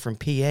way from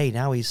PA.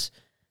 Now he's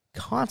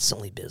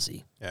constantly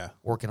busy Yeah.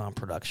 working on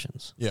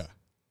productions. Yeah.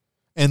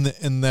 And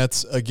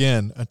that's,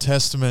 again, a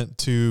testament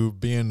to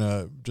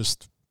being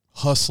just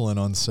hustling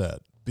on set,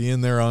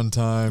 being there on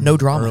time. No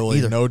drama early,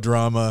 either. No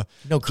drama.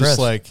 No Chris. Just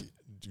like,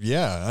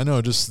 yeah, I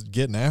know, just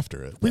getting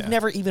after it. We've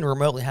never even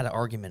remotely had an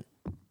argument.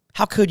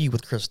 How could you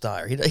with Chris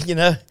Dyer? You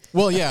know?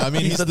 Well, yeah, I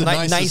mean, he's the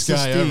nicest nicest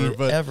guy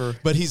dude ever,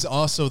 but he's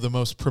also the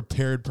most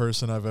prepared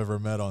person I've ever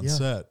met on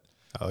set.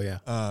 Oh,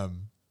 yeah.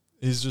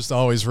 He's just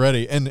always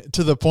ready, and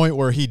to the point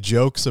where he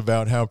jokes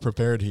about how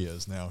prepared he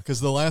is now. Because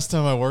the last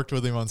time I worked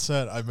with him on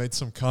set, I made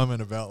some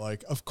comment about,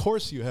 like, of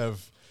course you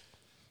have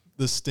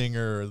this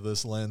stinger or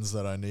this lens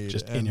that I need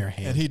Just in your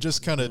hand. and he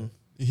just kind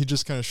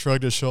of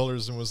shrugged his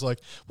shoulders and was like,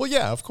 "Well,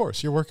 yeah, of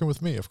course, you're working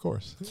with me, of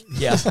course."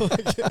 Yeah.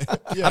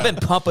 Yeah. I've been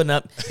pumping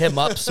him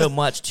up so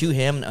much to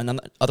him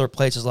and other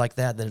places like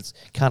that it's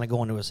kind of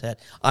going to his head.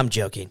 I'm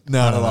joking. No,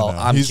 Not at all. no.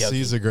 I'm He's joking.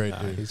 he's a great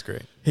dude. He's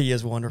great. He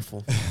is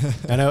wonderful.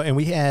 I know. And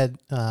we had,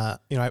 I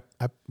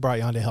brought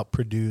you on to help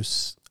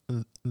produce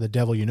The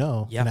Devil You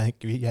Know. Yeah. And I think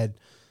we had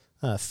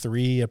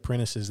 3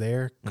 apprentices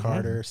there,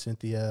 Carter,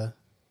 Cynthia.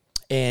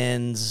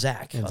 And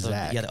Zach. And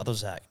Zach. Yeah, the other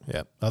Zach.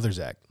 Yep. Other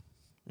Zach.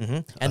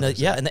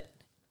 Mm-hmm.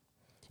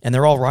 And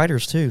they're all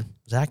writers too.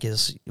 Zach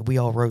is. We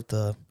all wrote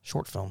the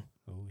short film.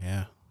 Oh,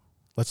 yeah.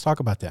 Let's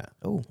talk about that.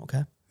 Oh,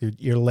 okay.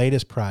 Your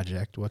latest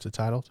project, what's it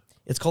titled?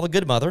 It's called The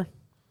Good Mother.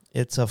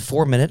 It's a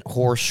 4-minute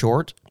horror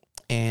short,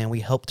 and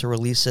we hope to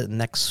release it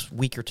next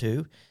week or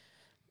two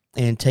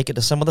and take it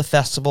to some of the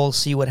festivals,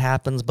 see what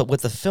happens. But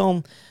with the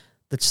film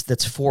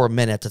that's 4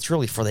 minutes, it's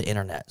really for the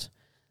internet.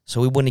 So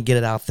we want to get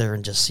it out there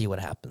and just see what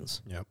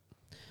happens. Yep.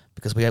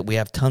 Because we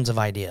have tons of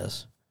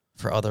ideas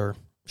for other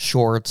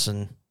shorts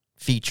and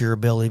feature.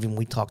 Bill, even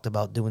we talked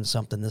about doing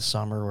something this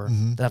summer, or it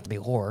doesn't have to be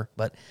horror,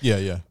 but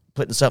Yeah.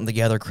 putting something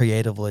together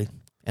creatively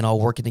and all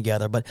working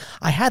together. But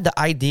I had the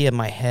idea in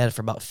my head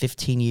for about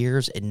 15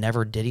 years and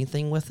never did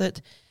anything with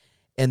it,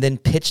 and then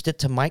pitched it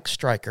to Mike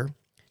Stryker,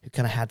 who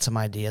kind of had some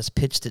ideas,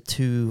 pitched it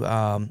to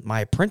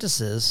my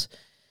apprentices,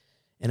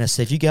 and I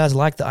said, if you guys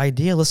like the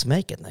idea, let's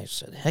make it. And they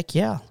said, heck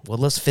yeah. Well,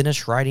 let's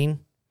finish writing,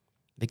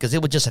 because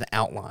it was just an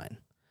outline,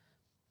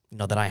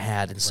 that I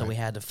had. And so we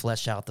had to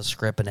flesh out the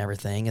script and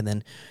everything, and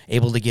then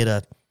able to get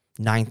a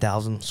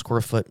 9,000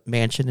 square foot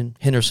mansion in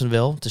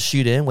Hendersonville to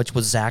shoot in, which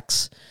was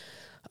Zach's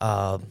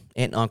aunt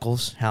and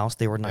uncle's house.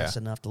 They were nice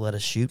enough to let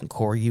us shoot. And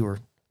Corey, you were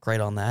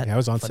great on that. Yeah, I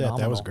was on set. That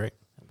Phenomenal. was great.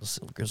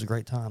 It was a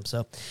great time.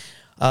 So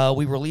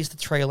we released the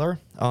trailer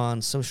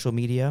on social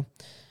media,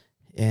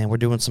 and we're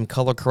doing some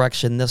color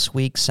correction this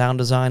week. Sound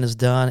design is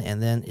done,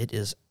 and then it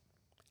is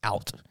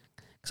out.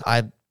 'Cause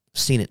I've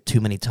seen it too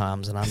many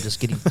times, and I'm just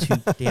getting too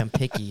damn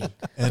picky.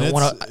 And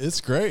it's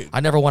great. I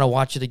never want to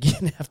watch it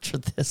again after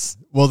this.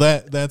 Well,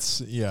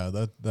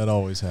 that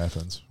always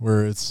happens,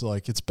 where it's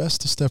like, it's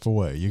best to step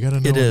away. You got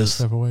to know It when to is.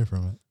 step away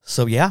from it.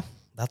 So, yeah,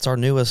 that's our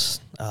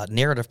newest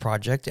narrative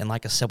project. And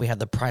like I said, we have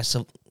The Price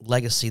of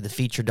Legacy, the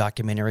feature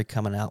documentary,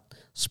 coming out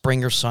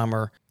spring or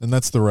summer. And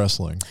that's the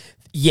wrestling.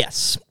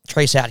 Yes,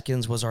 Trace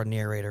Atkins was our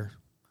narrator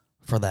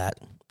for that.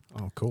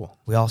 Oh, cool.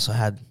 We also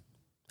had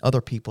other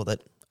people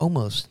that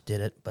almost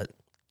did it, but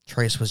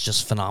Trace was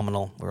just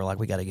phenomenal. We were like,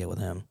 we got to get with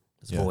him,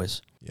 his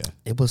voice. Yeah.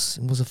 It was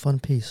a fun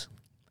piece.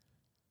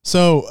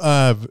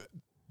 So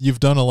you've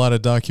done a lot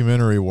of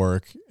documentary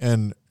work,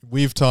 and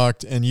we've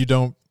talked, and you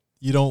don't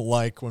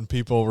like when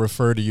people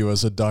refer to you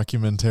as a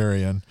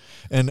documentarian,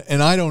 and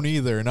I don't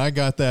either. And I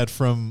got that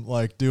from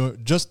like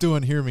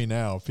doing Hear Me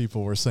Now.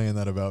 People were saying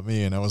that about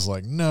me, and I was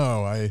like,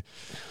 no,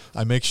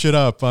 I make shit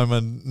up. I'm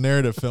a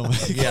narrative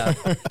filmmaker.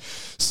 Yeah.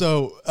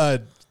 So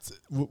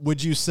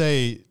would you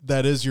say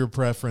that is your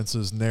preference,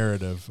 is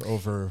narrative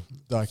over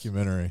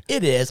documentary?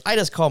 It is. I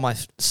just call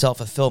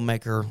myself a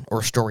filmmaker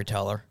or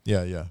storyteller.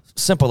 Yeah.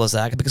 Simple as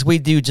that, because we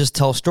do just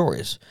tell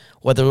stories.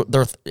 Whether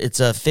it's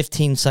a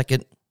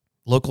 15-second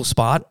local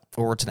spot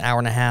or it's an hour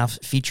and a half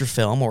feature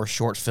film or a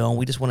short film,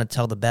 we just want to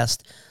tell the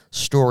best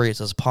stories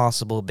as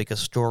possible, because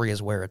story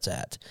is where it's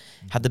at.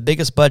 Have the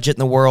biggest budget in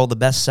the world, the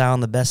best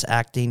sound, the best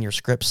acting, your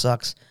script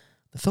sucks,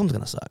 the film's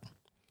going to suck.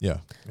 Yeah.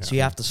 So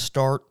you have to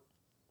start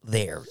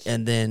there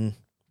and then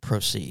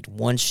proceed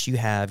once you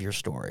have your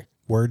story.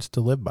 Words to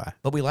live by.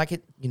 But we like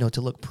it, to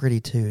look pretty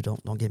too.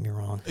 Don't get me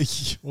wrong.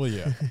 Well,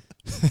 yeah.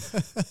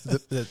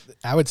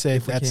 I would say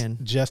If we that's can.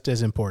 just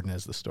as important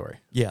as the story.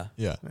 Yeah.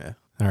 Yeah. Yeah.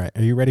 All right.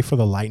 Are you ready for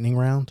the lightning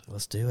round?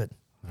 Let's do it.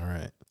 All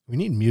right. We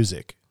need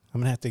music. I'm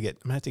gonna have to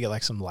get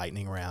like some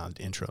lightning round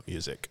intro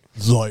music.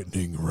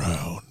 Lightning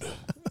round.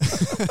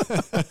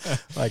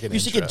 Like an You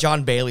should intro. get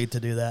John Bailey to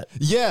do that.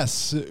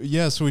 Yes,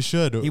 we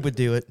should. He would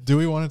do it. Do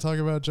we want to talk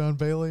about John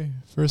Bailey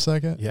for a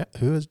second? Yeah.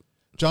 Who is?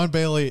 John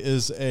Bailey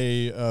is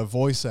a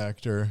voice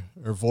actor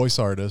or voice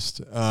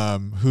artist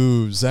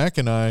who Zach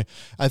and I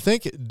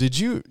think, did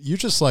you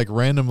just like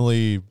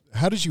randomly,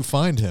 how did you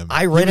find him?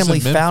 I He was in randomly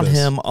found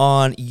Memphis. him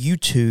on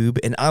YouTube,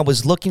 and I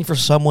was looking for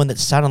someone that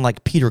sounded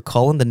like Peter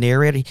Cullen, the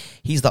narrator.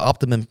 He's the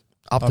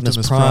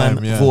Optimus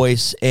Prime yeah.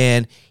 voice,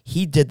 and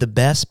he did the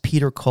best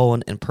Peter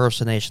Cullen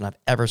impersonation I've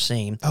ever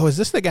seen. Oh, is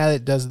this the guy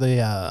that does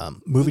the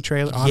movie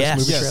trailer? Honest Yes.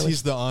 movie Yes, trailers?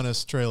 he's the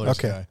Honest Trailers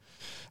Okay.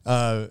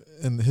 guy.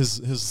 And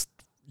his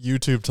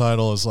YouTube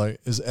title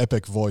is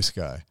Epic Voice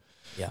Guy.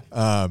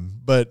 Yeah.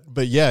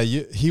 But yeah,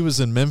 he was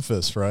in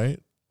Memphis, right?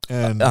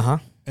 And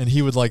and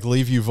he would like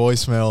leave you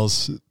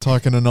voicemails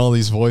talking in all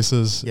these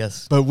voices.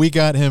 Yes. But we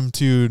got him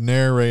to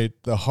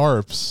narrate The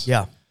Harps.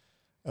 Yeah.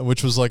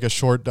 Which was like a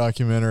short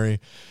documentary.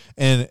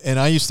 And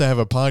I used to have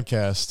a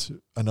podcast,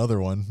 another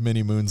one,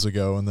 many moons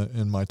ago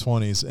in my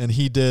 20s, and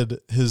he did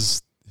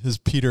his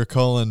Peter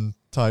Cullen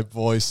type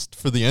voice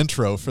for the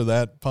intro for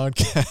that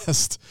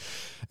podcast.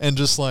 And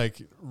just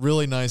like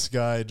really nice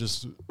guy,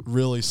 just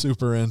really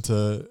super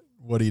into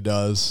what he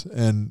does.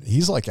 And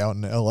he's like out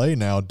in LA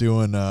now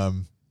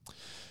doing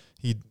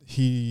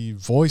he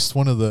voiced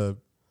one of the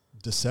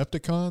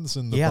Decepticons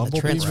in the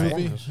Bumblebee movie.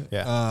 Transformers.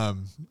 Yeah.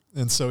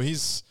 And so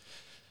he's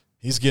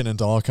getting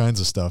into all kinds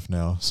of stuff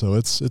now. So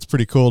it's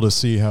pretty cool to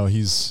see how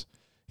he's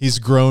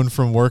grown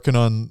from working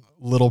on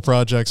little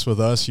projects with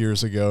us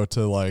years ago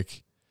to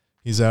like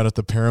he's out at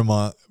the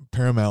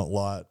Paramount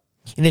lot.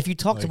 And if you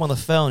talk to him on the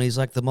phone, he's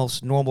like the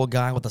most normal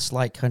guy with a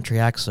slight country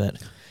accent.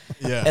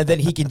 Yeah. And then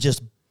he can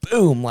just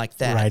boom like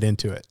that. Right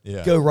into it.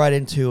 Yeah. Go right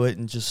into it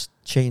and just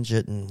change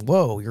it. And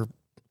whoa, you're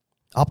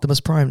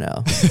Optimus Prime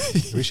now.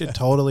 We should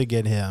totally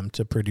get him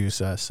to produce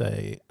us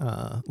a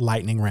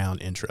lightning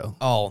round intro.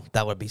 Oh,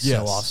 that would be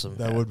so awesome.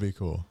 That would be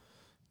cool.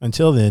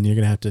 Until then, you're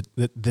going to have to,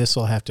 this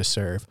will have to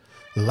serve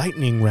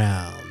lightning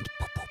round.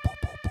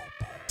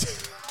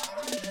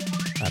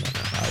 I don't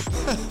know.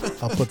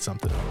 I'll put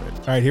something over it.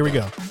 All right, here we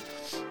go.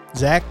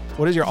 Zach,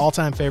 what is your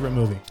all-time favorite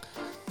movie?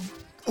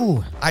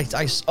 Ooh, it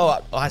has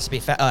to be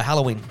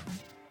Halloween.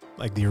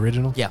 Like the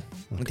original? Yeah,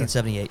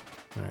 1978.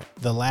 All right.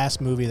 The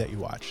last movie that you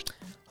watched?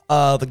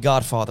 The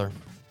Godfather.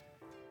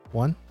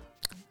 One?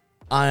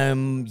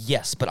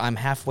 Yes, but I'm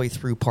halfway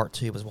through part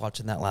 2. I was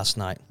watching that last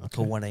night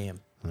till 1 a.m.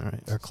 All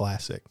right. They're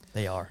classic.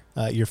 They are.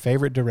 Your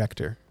favorite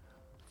director?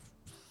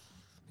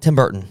 Tim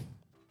Burton.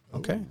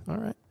 Okay. All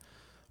right.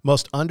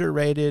 Most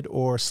underrated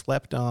or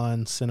slept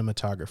on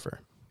cinematographer?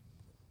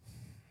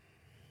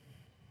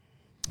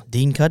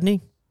 Dean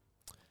Cudney.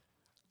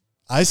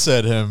 I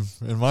said him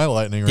in my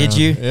lightning round. Did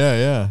you?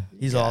 Yeah.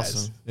 He's Guys.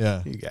 awesome.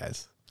 Yeah. You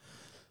guys.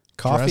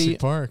 Jurassic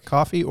Park.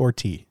 Coffee or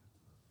tea?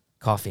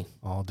 Coffee.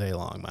 All day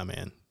long, my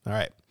man. All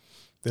right.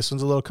 This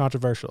one's a little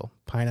controversial.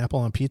 Pineapple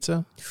on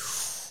pizza?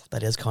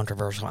 That is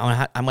controversial.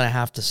 I'm going to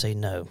have to say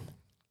no.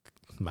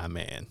 My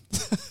man.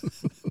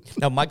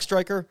 Now, Mike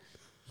Stryker,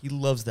 he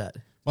loves that.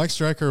 Mike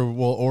Stryker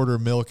will order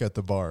milk at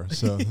the bar.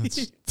 So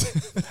that's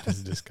That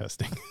is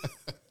disgusting.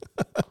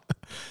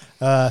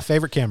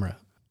 Favorite camera?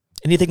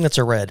 Anything that's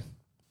a red.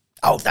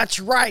 Oh, that's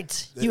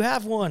right. You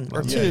have one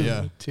or two.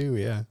 Yeah. Two,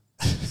 yeah.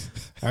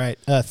 All right.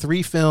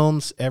 3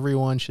 films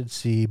everyone should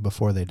see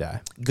before they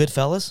die.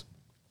 Goodfellas.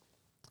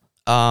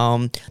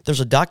 There's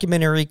a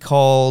documentary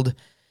called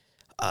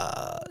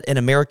An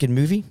American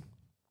Movie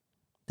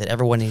that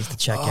everyone needs to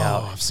check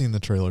out. I've seen the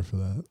trailer for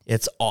that.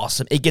 It's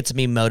awesome. It gets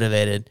me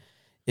motivated.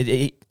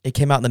 It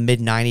came out in the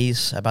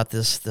mid-'90s about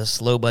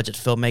this low-budget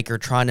filmmaker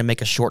trying to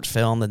make a short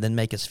film and then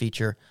make his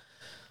feature.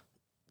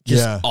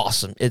 Just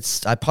awesome.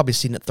 I've probably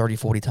seen it 30,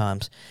 40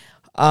 times.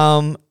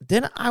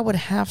 Then I would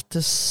have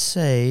to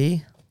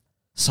say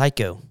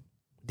Psycho,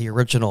 the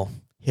original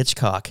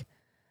Hitchcock.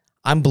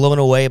 I'm blown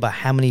away by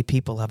how many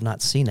people have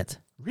not seen it.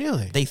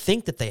 Really? They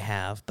think that they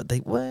have, but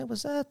what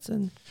was that?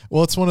 And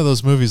Well, it's one of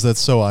those movies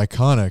that's so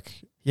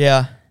iconic.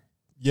 yeah.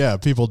 Yeah,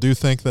 people do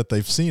think that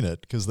they've seen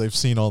it because they've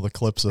seen all the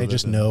clips of it. They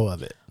just know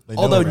of it. They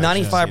know Although about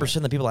it. 95%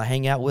 of the people I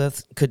hang out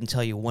with couldn't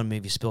tell you one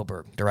movie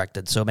Spielberg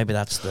directed, so maybe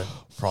that's the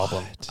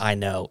problem. I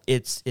know.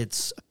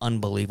 It's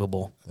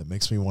unbelievable. That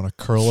makes me want to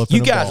curl up You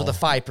in a guys ball. are the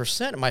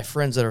 5% of my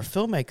friends that are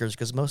filmmakers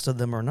because most of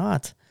them are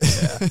not.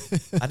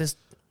 I just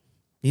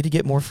need to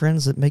get more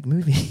friends that make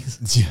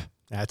movies. Yeah.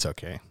 That's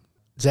okay.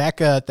 Zach,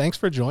 thanks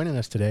for joining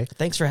us today.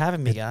 Thanks for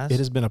having me, guys. It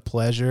has been a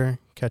pleasure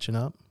catching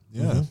up.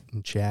 Yeah.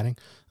 And chatting.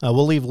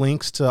 We'll leave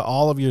links to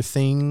all of your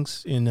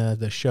things in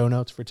the show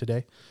notes for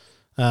today.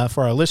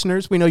 For our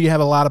listeners, we know you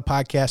have a lot of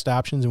podcast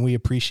options, and we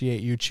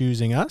appreciate you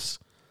choosing us.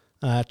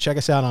 Check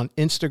us out on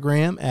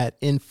Instagram at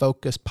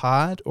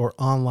InFocusPod or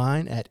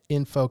online at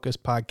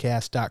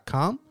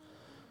InFocusPodcast.com.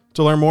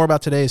 To learn more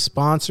about today's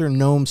sponsor,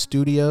 Gnome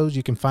Studios,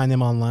 you can find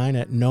them online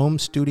at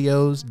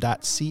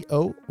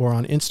gnomestudios.co or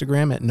on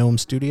Instagram at Gnome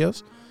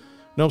Studios.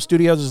 Gnome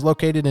Studios is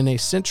located in a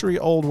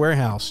century-old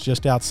warehouse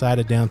just outside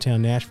of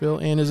downtown Nashville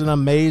and is an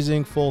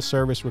amazing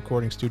full-service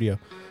recording studio.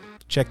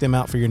 Check them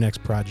out for your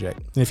next project.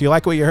 And if you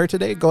like what you heard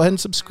today, go ahead and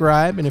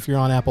subscribe. And if you're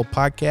on Apple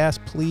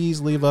Podcasts, please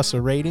leave us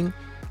a rating.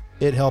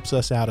 It helps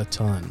us out a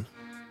ton.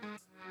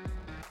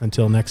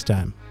 Until next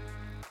time.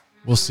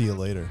 We'll see you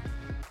later.